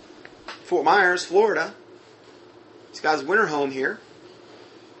live, Fort Myers, Florida. He's got his winter home here.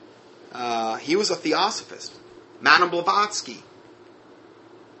 He was a theosophist. Madame Blavatsky,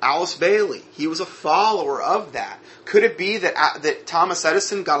 Alice Bailey, he was a follower of that. Could it be that Thomas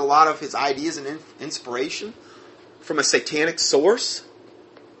Edison got a lot of his ideas and inspiration from a satanic source?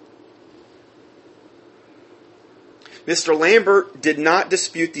 Mr. Lambert did not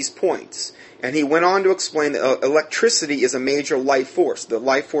dispute these points, and he went on to explain that electricity is a major life force. The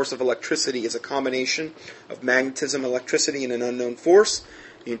life force of electricity is a combination of magnetism, electricity, and an unknown force.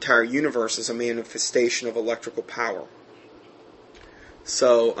 The entire universe is a manifestation of electrical power.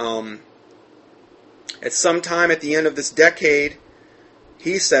 So, at some time at the end of this decade,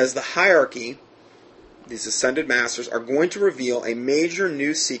 he says the hierarchy, these ascended masters, are going to reveal a major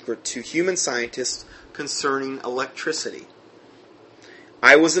new secret to human scientists concerning electricity.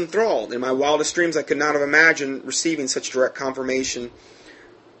 I was enthralled. In my wildest dreams, I could not have imagined receiving such direct confirmation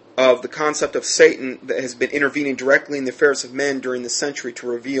of the concept of Satan that has been intervening directly in the affairs of men during the century to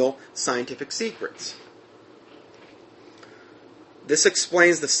reveal scientific secrets. This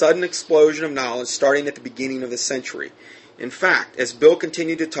explains the sudden explosion of knowledge starting at the beginning of the century. In fact, as Bill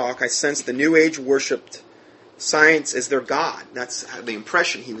continued to talk, I sensed the New Age worshipped science as their god. That's the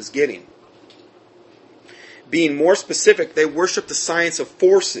impression he was getting. Being more specific, they worship the science of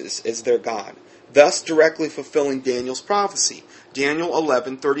forces as their god, thus directly fulfilling Daniel's prophecy. Daniel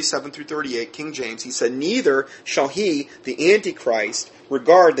 11:37-38, King James, he said, "Neither shall he, the Antichrist,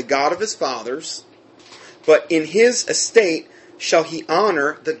 regard the God of his fathers, but in his estate shall he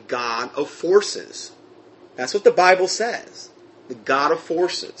honor the God of forces." That's what the Bible says, the God of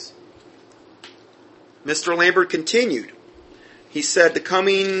forces. Mr. Lambert continued. He said the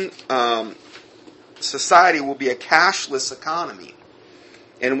coming society will be a cashless economy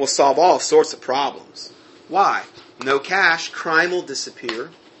and will solve all sorts of problems. Why? No cash, crime will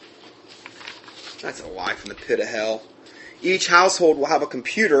disappear. That's a lie from the pit of hell. Each household will have a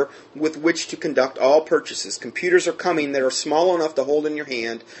computer with which to conduct all purchases. Computers are coming that are small enough to hold in your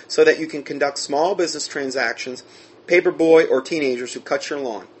hand so that you can conduct small business transactions, paperboy or teenagers who cut your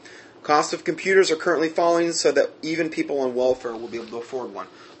lawn. Cost of computers are currently falling so that even people on welfare will be able to afford one.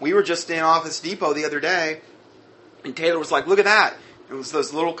 We were just in Office Depot the other day, and Taylor was like, "Look at that." It was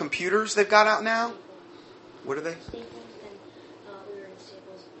those little computers they've got out now. What are they? Staples, and we were in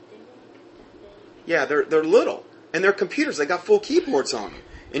Staples. They were that big. Yeah, they're little. And they're computers. They got full keyboards on them.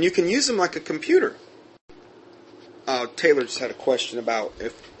 And you can use them like a computer. Taylor just had a question about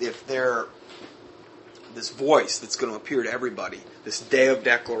if they're this voice that's going to appear to everybody, this day of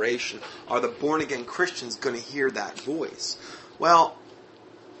declaration, are the born-again Christians going to hear that voice? Well,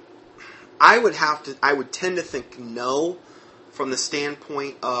 I would tend to think no, from the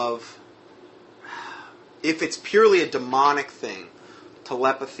standpoint of if it's purely a demonic thing,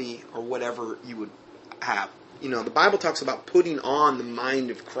 telepathy or whatever you would have. You know, the Bible talks about putting on the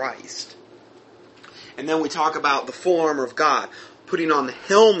mind of Christ. And then we talk about the full armor of God, putting on the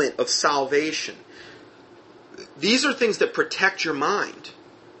helmet of salvation. These are things that protect your mind.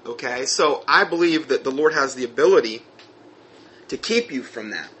 Okay? So I believe that the Lord has the ability to keep you from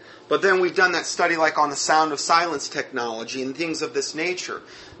that. But then we've done that study like on the sound of silence technology and things of this nature.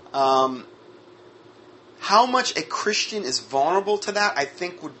 How much a Christian is vulnerable to that, I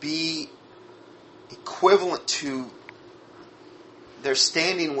think would be equivalent to their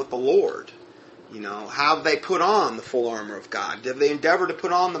standing with the Lord. You know, have they put on the full armor of God? Have they endeavored to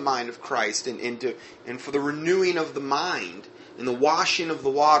put on the mind of Christ and for the renewing of the mind and the washing of the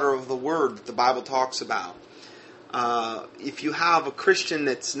water of the Word that the Bible talks about? If you have a Christian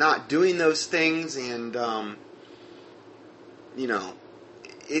that's not doing those things and, you know,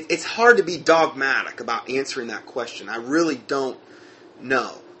 it's hard to be dogmatic about answering that question. I really don't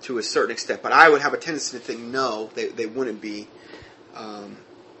know to a certain extent, but I would have a tendency to think no, they wouldn't be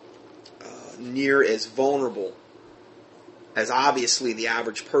near as vulnerable as obviously the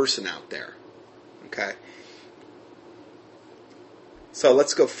average person out there. Okay. So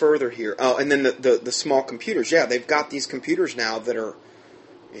let's go further here. Oh, and then the small computers. Yeah, they've got these computers now that are,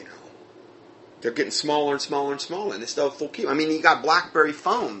 you know, they're getting smaller and smaller and smaller, and they still have full key. I mean, you got BlackBerry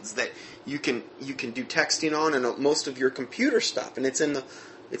phones that you can do texting on and most of your computer stuff, and it's in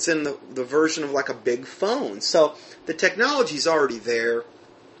the version of like a big phone. So the technology's already there,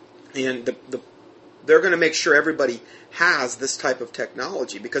 and they're going to make sure everybody has this type of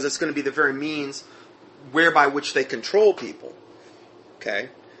technology because it's going to be the very means whereby which they control people. Okay,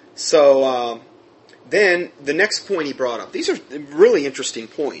 so then the next point he brought up. These are really interesting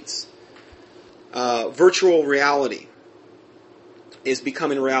points. Virtual reality is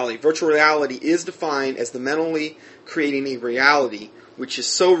becoming reality. Virtual reality is defined as the mentally creating a reality which is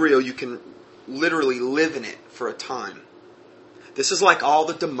so real you can literally live in it for a time. This is like all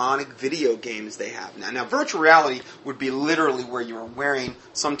the demonic video games they have now. Now, virtual reality would be literally where you are wearing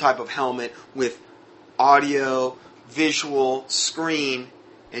some type of helmet with audio, visual, screen,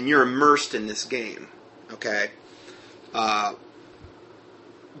 and you're immersed in this game. Okay?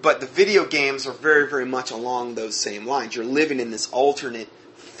 But the video games are very, very much along those same lines. You're living in this alternate,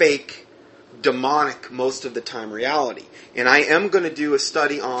 fake, demonic, most of the time, reality. And I am going to do a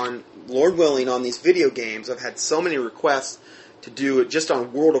study on, Lord willing, on these video games. I've had so many requests to do it just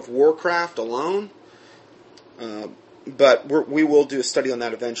on World of Warcraft alone. But we will do a study on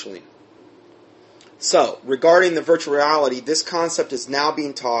that eventually. So, regarding the virtual reality, this concept is now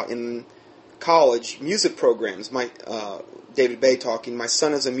being taught in college music programs. David Bay talking. My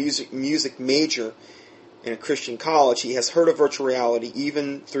son is a music major in a Christian college. He has heard of virtual reality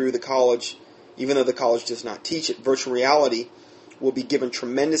even though the college does not teach it. Virtual reality will be given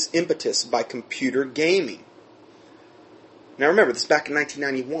tremendous impetus by computer gaming. Now remember, this is back in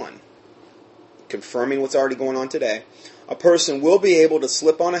 1991, confirming what's already going on today. A person will be able to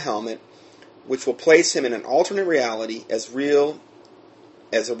slip on a helmet which will place him in an alternate reality as real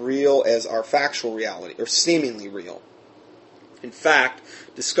as our factual reality, or seemingly real. In fact,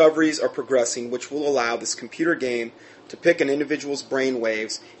 discoveries are progressing which will allow this computer game to pick an individual's brain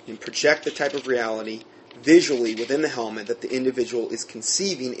waves and project the type of reality visually within the helmet that the individual is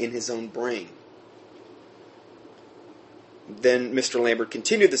conceiving in his own brain. Then Mr. Lambert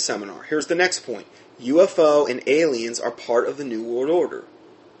continued the seminar. Here's the next point. UFO and aliens are part of the New World Order.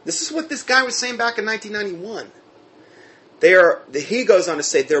 This is what this guy was saying back in 1991. He goes on to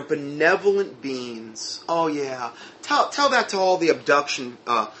say they're benevolent beings. Oh yeah. Tell that to all the abduction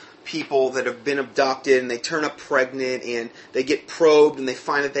people that have been abducted and they turn up pregnant and they get probed and they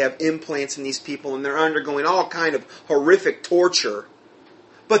find that they have implants in these people and they're undergoing all kind of horrific torture.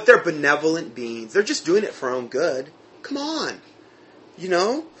 But they're benevolent beings. They're just doing it for our own good. Come on. You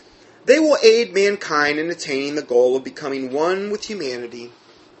know? They will aid mankind in attaining the goal of becoming one with humanity.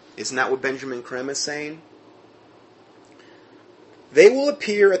 Isn't that what Benjamin Creme is saying? They will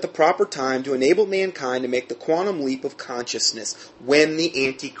appear at the proper time to enable mankind to make the quantum leap of consciousness when the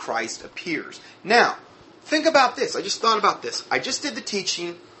Antichrist appears. Now, think about this. I just thought about this. I just did the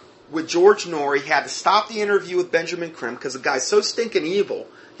teaching with George Norrie. He had to stop the interview with Benjamin Creme because the guy's so stinking evil,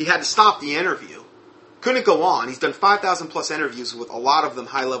 he had to stop the interview. Couldn't go on. He's done 5,000 plus interviews with a lot of them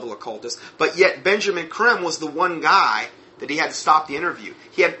high-level occultists, but yet Benjamin Creme was the one guy that he had to stop the interview.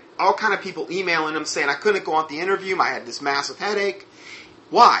 He had all kind of people emailing him saying, I couldn't go on the interview, I had this massive headache.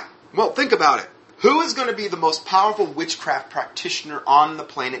 Why? Well, think about it. Who is going to be the most powerful witchcraft practitioner on the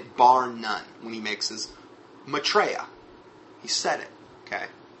planet, bar none, when he makes his Maitreya? He said it, okay?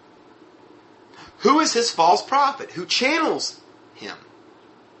 Who is his false prophet? Who channels him?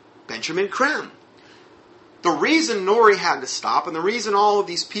 Benjamin Creme. The reason Norrie had to stop, and the reason all of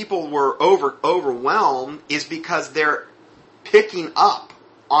these people were overwhelmed, is because they're picking up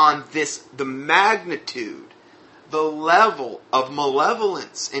on the magnitude, the level of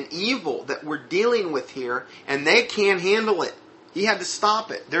malevolence and evil that we're dealing with here, and they can't handle it. He had to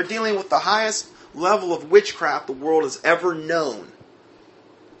stop it. They're dealing with the highest level of witchcraft the world has ever known.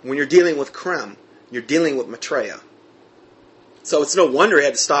 When you're dealing with Creme, you're dealing with Maitreya. So it's no wonder he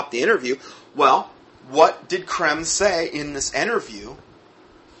had to stop the interview. Well, what did Creme say in this interview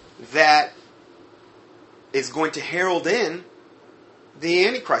that is going to herald in the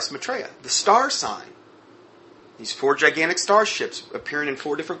Antichrist, Maitreya, the star sign? These 4 gigantic starships appearing in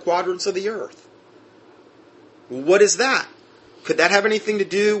 4 different quadrants of the earth. What is that? Could that have anything to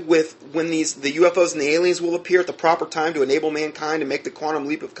do with when the UFOs and the aliens will appear at the proper time to enable mankind to make the quantum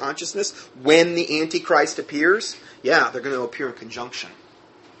leap of consciousness when the Antichrist appears? Yeah, they're going to appear in conjunction.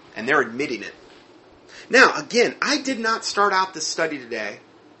 And they're admitting it. Now, again, I did not start out this study today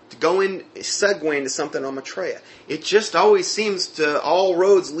to segue into something on Maitreya. It just always seems to, all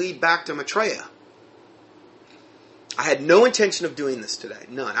roads lead back to Maitreya. I had no intention of doing this today.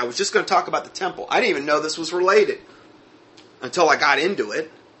 None. I was just going to talk about the temple. I didn't even know this was related until I got into it.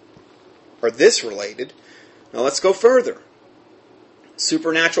 Or this related. Now let's go further.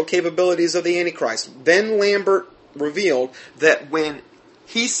 Supernatural capabilities of the Antichrist. Ben Lambert revealed that when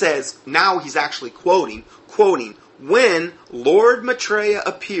he says, now he's actually quoting, when Lord Maitreya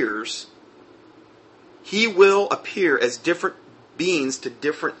appears, he will appear as different beings to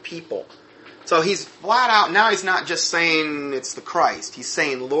different people. So he's flat out, now he's not just saying it's the Christ. He's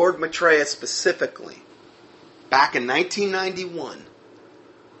saying Lord Maitreya specifically. Back in 1991.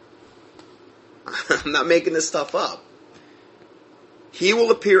 I'm not making this stuff up. He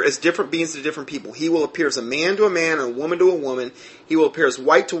will appear as different beings to different people. He will appear as a man to a man and a woman to a woman. He will appear as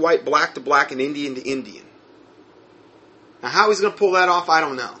white to white, black to black, and Indian to Indian. Now how he's going to pull that off, I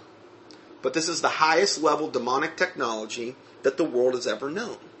don't know. But this is the highest level demonic technology that the world has ever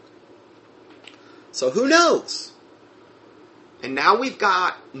known. So who knows? And now we've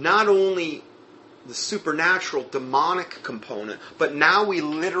got not only the supernatural demonic component, but now we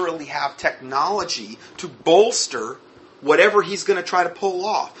literally have technology to bolster whatever he's going to try to pull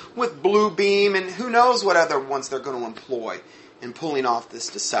off with Blue Beam and who knows what other ones they're going to employ in pulling off this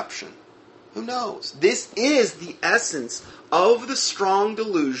deception. Who knows? This is the essence of the strong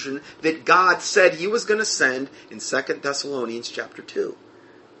delusion that God said he was going to send in 2 Thessalonians chapter 2.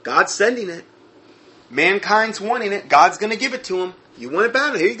 God's sending it. Mankind's wanting it. God's going to give it to him. You want it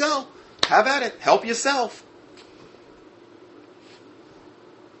bad? Here you go. Have at it. Help yourself.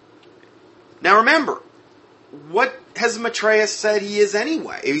 Now remember, what has Maitreya said he is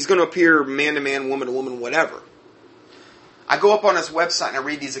anyway? He's going to appear man to man, woman to woman, whatever. I go up on his website and I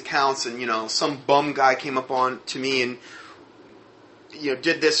read these accounts, and some bum guy came up on to me and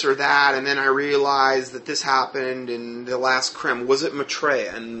did this or that, and then I realized that this happened in the last Krem. Was it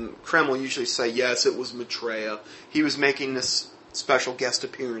Maitreya? And Krem will usually say, yes, it was Maitreya. He was making this special guest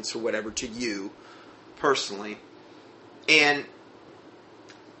appearance or whatever to you personally. And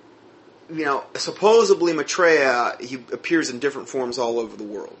supposedly Maitreya, he appears in different forms all over the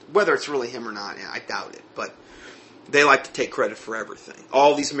world. Whether it's really him or not, I doubt it. But they like to take credit for everything.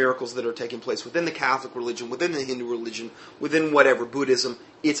 All these miracles that are taking place within the Catholic religion, within the Hindu religion, within whatever, Buddhism,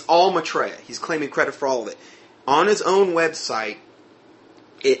 it's all Maitreya. He's claiming credit for all of it. On his own website,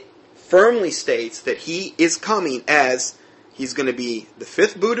 it firmly states that he is coming as, he's going to be the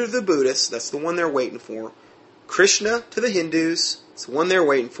fifth Buddha to the Buddhists, that's the one they're waiting for, Krishna to the Hindus, it's the one they're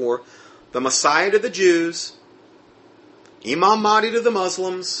waiting for, the Messiah to the Jews, Imam Mahdi to the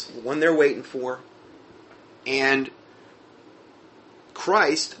Muslims, the one they're waiting for, and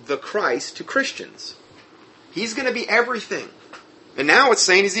the Christ to Christians. He's going to be everything. And now it's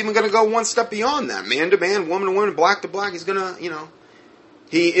saying he's even going to go one step beyond that. Man to man, woman to woman, black to black. He's going to,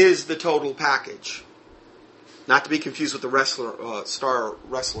 he is the total package. Not to be confused with the pro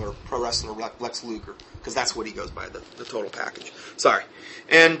wrestler Lex Luger, because that's what he goes by, the total package. Sorry.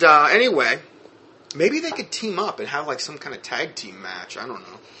 And anyway, maybe they could team up and have like some kind of tag team match. I don't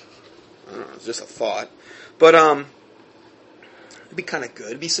know. It's just a thought. But it'd be kind of good.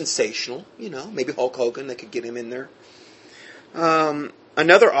 It'd be sensational. Maybe Hulk Hogan, they could get him in there.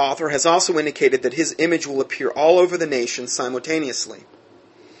 Another author has also indicated that his image will appear all over the nation simultaneously,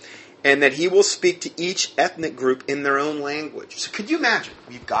 and that he will speak to each ethnic group in their own language. So could you imagine?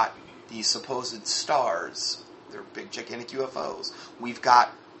 We've got these supposed stars. They're big, gigantic UFOs. We've got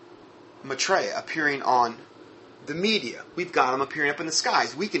Maitreya appearing on the media. We've got him appearing up in the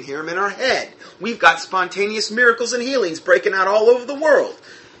skies. We can hear him in our head. We've got spontaneous miracles and healings breaking out all over the world.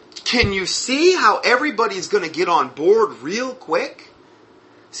 Can you see how everybody's going to get on board real quick?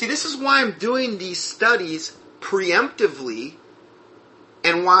 See, this is why I'm doing these studies preemptively,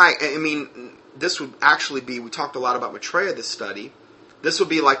 and why, this would actually be, we talked a lot about Maitreya this study. This would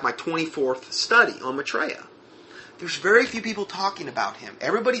be like my 24th study on Maitreya. There's very few people talking about him.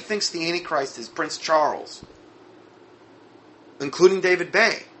 Everybody thinks the Antichrist is Prince Charles, including David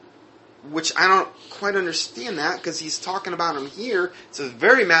Bay, which I don't quite understand that, because he's talking about him here. It's a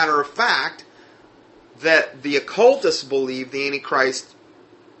very matter of fact that the occultists believe the Antichrist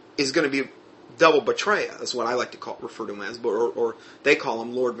is going to be double Maitreya. That's what I like to refer to him as, or they call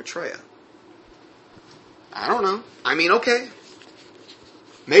him Lord Maitreya. I don't know. Okay.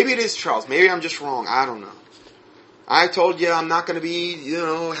 Maybe it is Charles. Maybe I'm just wrong. I don't know. I told you I'm not going to be,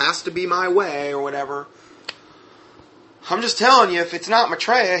 has to be my way or whatever. I'm just telling you, if it's not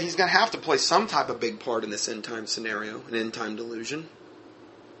Maitreya, he's going to have to play some type of big part in this end-time scenario, an end-time delusion.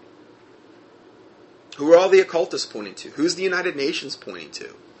 Who are all the occultists pointing to? Who's the United Nations pointing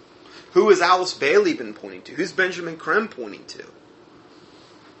to? Who has Alice Bailey been pointing to? Who's Benjamin Krem pointing to?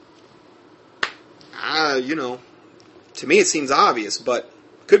 To me it seems obvious, but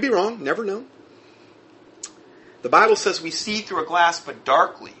could be wrong, never know. The Bible says we see through a glass but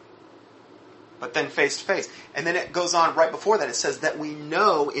darkly, but then face to face. And then it goes on right before that. It says that we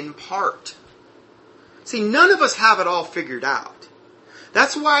know in part. See, none of us have it all figured out.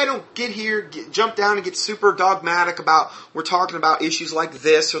 That's why I don't jump down and get super dogmatic about, we're talking about issues like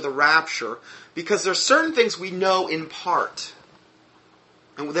this or the rapture, because there's certain things we know in part,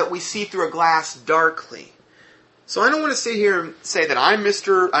 and that we see through a glass darkly. So I don't want to sit here and say that I'm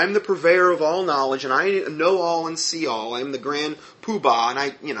the purveyor of all knowledge, and I know all and see all. I'm the grand poobah,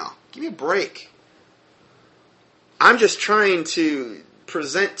 and give me a break. I'm just trying to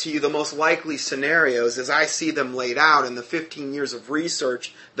present to you the most likely scenarios as I see them laid out in the 15 years of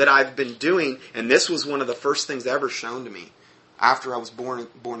research that I've been doing, and this was one of the first things ever shown to me after I was born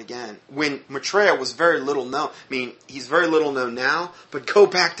again. When Maitreya was very little known. He's very little known now, but go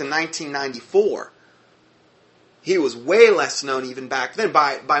back to 1994. He was way less known even back then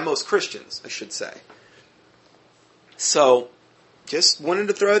by most Christians, I should say. So, just wanted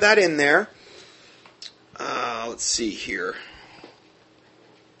to throw that in there. Let's see here.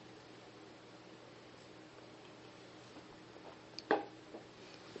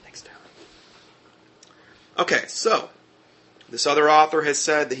 Next down. Okay, so this other author has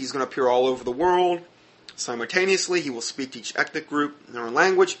said that he's going to appear all over the world. Simultaneously, he will speak to each ethnic group in their own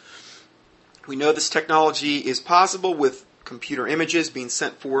language. We know this technology is possible with computer images being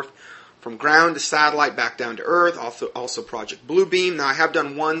sent forth From ground to satellite, back down to Earth. Also Project Bluebeam. Now, I have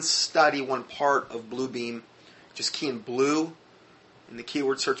done one study, one part of Bluebeam. Just key in blue in the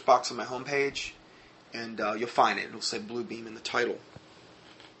keyword search box on my homepage, and you'll find it. It'll say Bluebeam in the title.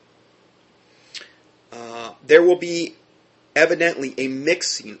 There will be evidently a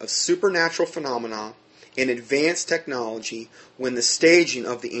mixing of supernatural phenomena and advanced technology when the staging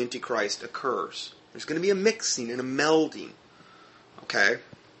of the Antichrist occurs. There's going to be a mixing and a melding. Okay?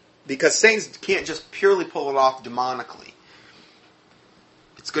 Because Satan can't just purely pull it off demonically.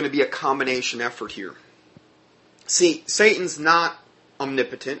 It's going to be a combination effort here. See, Satan's not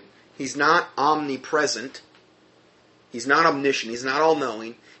omnipotent. He's not omnipresent. He's not omniscient. He's not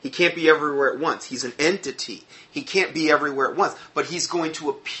all-knowing. He can't be everywhere at once. He's an entity. He can't be everywhere at once. But he's going to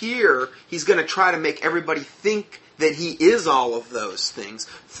appear, he's going to try to make everybody think that he is all of those things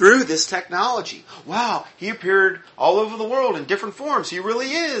through this technology. Wow, he appeared all over the world in different forms. He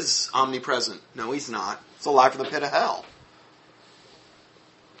really is omnipresent. No, he's not. It's a lie from the pit of hell.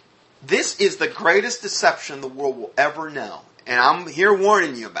 This is the greatest deception the world will ever know. And I'm here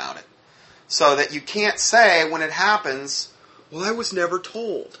warning you about it. So that you can't say when it happens, well, I was never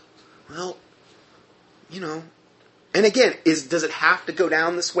told. Well, And again, does it have to go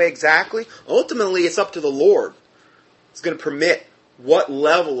down this way exactly? Ultimately, it's up to the Lord. He's going to permit what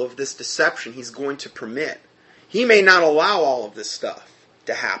level of this deception He's going to permit. He may not allow all of this stuff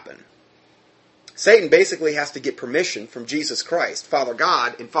to happen. Satan basically has to get permission from Jesus Christ, Father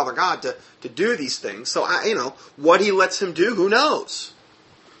God, to do these things. So, what He lets Him do, who knows?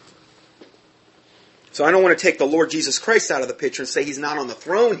 So I don't want to take the Lord Jesus Christ out of the picture and say He's not on the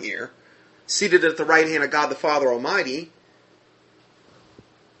throne here, seated at the right hand of God the Father Almighty.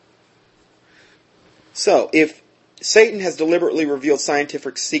 So, if Satan has deliberately revealed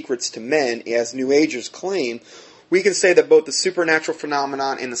scientific secrets to men, as New Agers claim, we can say that both the supernatural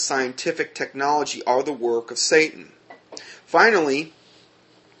phenomenon and the scientific technology are the work of Satan. Finally,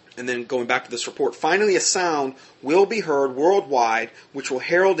 and then going back to this report, finally a sound will be heard worldwide which will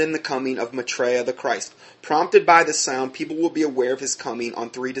herald in the coming of Maitreya the Christ. Prompted by the sound, people will be aware of His coming on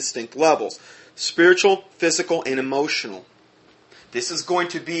 3 distinct levels: spiritual, physical, and emotional. This is going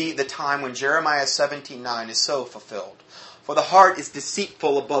to be the time when Jeremiah 17:9 is so fulfilled. For the heart is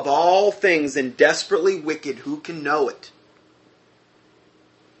deceitful above all things and desperately wicked. Who can know it?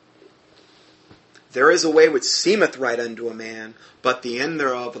 There is a way which seemeth right unto a man, but the end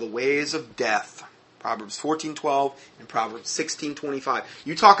thereof are the ways of death. Proverbs 14:12 and Proverbs 16:25.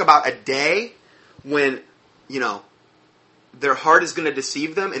 You talk about a day when, their heart is going to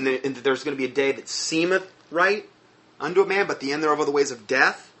deceive them, and there's going to be a day that seemeth right unto a man, but the end thereof are the ways of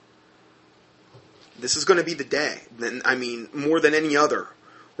death. This is going to be the day, more than any other,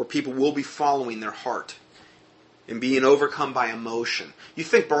 where people will be following their heart and being overcome by emotion. You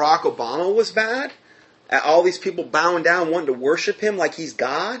think Barack Obama was bad? All these people bowing down, wanting to worship him like he's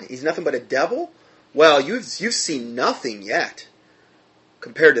God? He's nothing but a devil? Well, you've seen nothing yet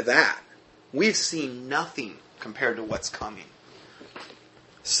compared to that. We've seen nothing compared to what's coming.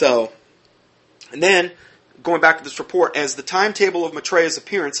 So, and then, going back to this report, as the timetable of Maitreya's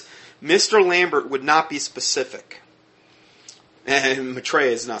appearance, Mr. Lambert would not be specific. And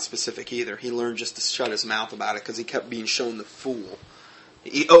Maitreya is not specific either. He learned just to shut his mouth about it because he kept being shown the fool.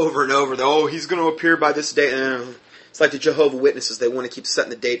 Over and over, he's going to appear by this date. It's like the Jehovah's Witnesses. They want to keep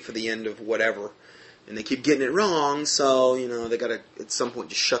setting the date for the end of whatever. And they keep getting it wrong, so, they got to, at some point,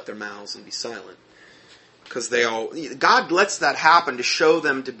 just shut their mouths and be silent. Because God lets that happen to show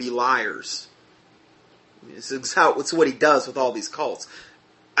them to be liars. It's what He does with all these cults.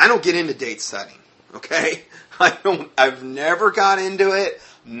 I don't get into date setting, okay? I've never got into it.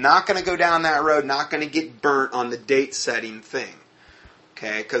 Not going to go down that road. Not going to get burnt on the date setting thing.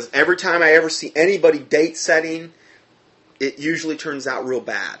 Okay? Because every time I ever see anybody date setting, it usually turns out real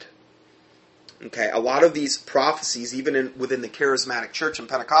bad. Okay? A lot of these prophecies, even within the charismatic church and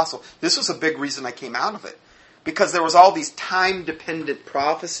Pentecostal, this was a big reason I came out of it. Because there was all these time-dependent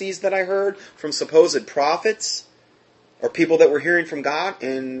prophecies that I heard from supposed prophets or people that were hearing from God,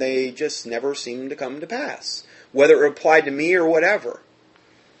 and they just never seemed to come to pass, whether it applied to me or whatever.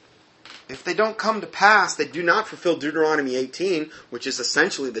 If they don't come to pass, they do not fulfill Deuteronomy 18, which is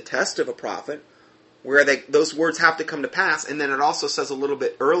essentially the test of a prophet, where those words have to come to pass. And then it also says a little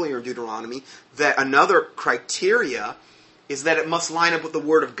bit earlier in Deuteronomy that another criteria is that it must line up with the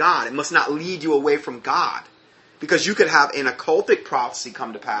Word of God. It must not lead you away from God. Because you could have an occultic prophecy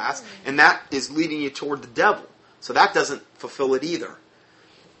come to pass, and that is leading you toward the devil. So that doesn't fulfill it either.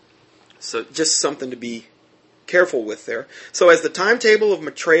 So just something to be careful with there. So as the timetable of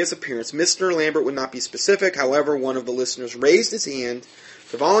Maitreya's appearance, Mr. Lambert would not be specific. However, one of the listeners raised his hand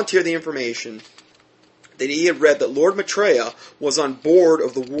to volunteer the information that he had read that Lord Maitreya was on board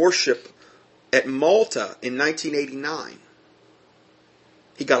of the warship at Malta in 1989.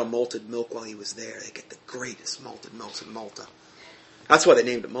 He got a malted milk while he was there. They get the greatest malted milks in Malta. That's why they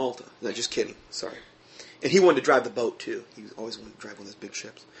named it Malta. No, just kidding. Sorry. And he wanted to drive the boat, too. He always wanted to drive one of those big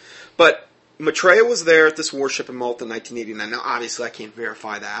ships. But Maitreya was there at this warship in Malta in 1989. Now, obviously, I can't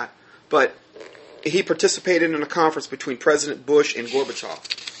verify that. But he participated in a conference between President Bush and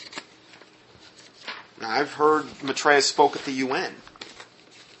Gorbachev. Now, I've heard Maitreya spoke at the UN.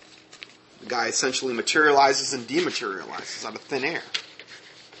 The guy essentially materializes and dematerializes out of thin air.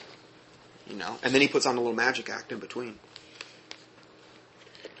 You know, and then he puts on a little magic act in between.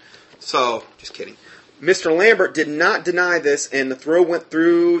 So, just kidding. Mr. Lambert did not deny this, and the thrill went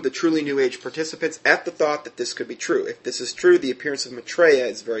through the truly New Age participants at the thought that this could be true. If this is true, the appearance of Maitreya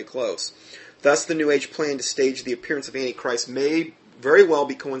is very close. Thus, the New Age plan to stage the appearance of Antichrist may very well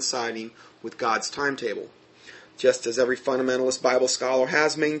be coinciding with God's timetable, just as every fundamentalist Bible scholar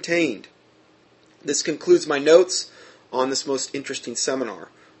has maintained. This concludes my notes on this most interesting seminar.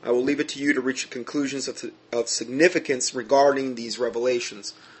 I will leave it to you to reach conclusions of significance regarding these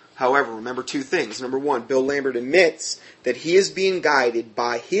revelations. However, remember two things. Number one, Bill Lambert admits that he is being guided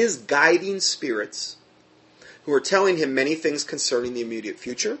by his guiding spirits who are telling him many things concerning the immediate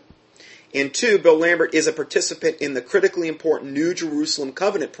future. And two, Bill Lambert is a participant in the critically important New Jerusalem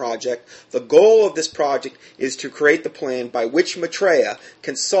Covenant Project. The goal of this project is to create the plan by which Maitreya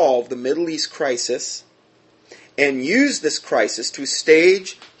can solve the Middle East crisis and use this crisis to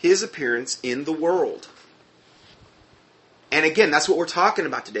stage his appearance in the world. And again, that's what we're talking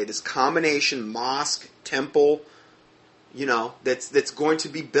about today, this combination mosque, temple, that's going to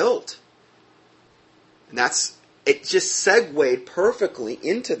be built. And it just segued perfectly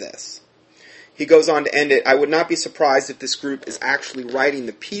into this. He goes on to end it, I would not be surprised if this group is actually writing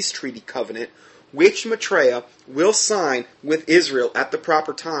the peace treaty covenant, which Maitreya will sign with Israel at the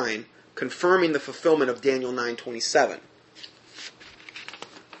proper time, confirming the fulfillment of Daniel 9:27.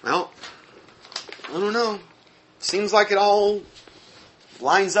 Well, I don't know. Seems like it all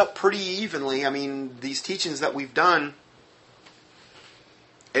lines up pretty evenly. I mean, these teachings that we've done,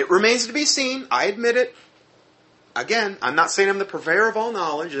 it remains to be seen. I admit it. Again, I'm not saying I'm the purveyor of all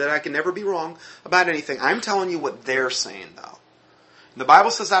knowledge, that I can never be wrong about anything. I'm telling you what they're saying, though. The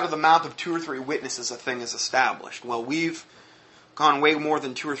Bible says out of the mouth of 2 or 3 witnesses a thing is established. Well, we've gone way more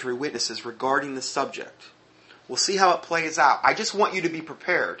than 2 or 3 witnesses regarding the subject. We'll see how it plays out. I just want you to be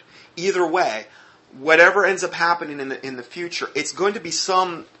prepared. Either way, whatever ends up happening in the future, it's going to be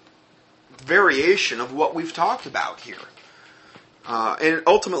some variation of what we've talked about here. And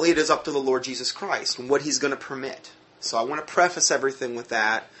ultimately it is up to the Lord Jesus Christ and what He's going to permit. So I want to preface everything with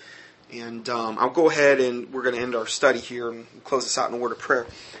that. And I'll go ahead and we're going to end our study here and close this out in a word of prayer.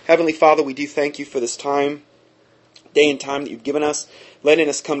 Heavenly Father, we do thank You for this time, day and time that You've given us, letting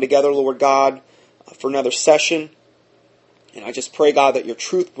us come together, Lord God, for another session. And I just pray, God, that Your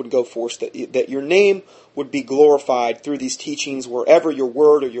truth would go forth, that Your name would be glorified through these teachings wherever Your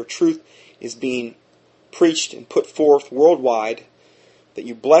word or Your truth is being preached and put forth worldwide. That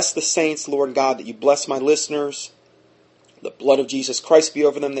You bless the saints, Lord God, that You bless my listeners. The blood of Jesus Christ be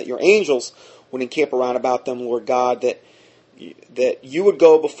over them, that Your angels would encamp around about them, Lord God, that You would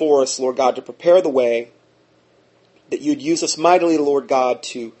go before us, Lord God, to prepare the way, that You'd use us mightily, Lord God,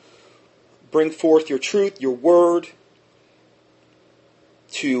 to bring forth Your truth, Your word,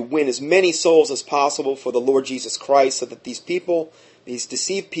 to win as many souls as possible for the Lord Jesus Christ, so that these people, these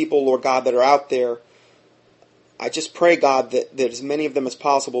deceived people, Lord God, that are out there, I just pray, God, that as many of them as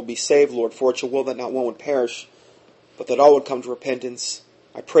possible be saved, Lord, for it's Your will that not one would perish, but that all would come to repentance.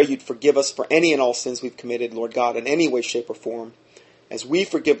 I pray You'd forgive us for any and all sins we've committed, Lord God, in any way, shape, or form. As we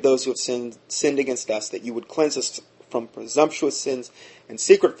forgive those who have sinned against us, that You would cleanse us from presumptuous sins and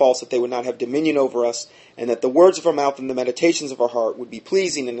secret faults, that they would not have dominion over us, and that the words of our mouth and the meditations of our heart would be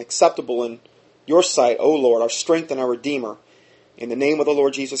pleasing and acceptable in Your sight, O Lord, our strength and our Redeemer. In the name of the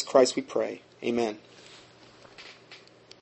Lord Jesus Christ we pray. Amen.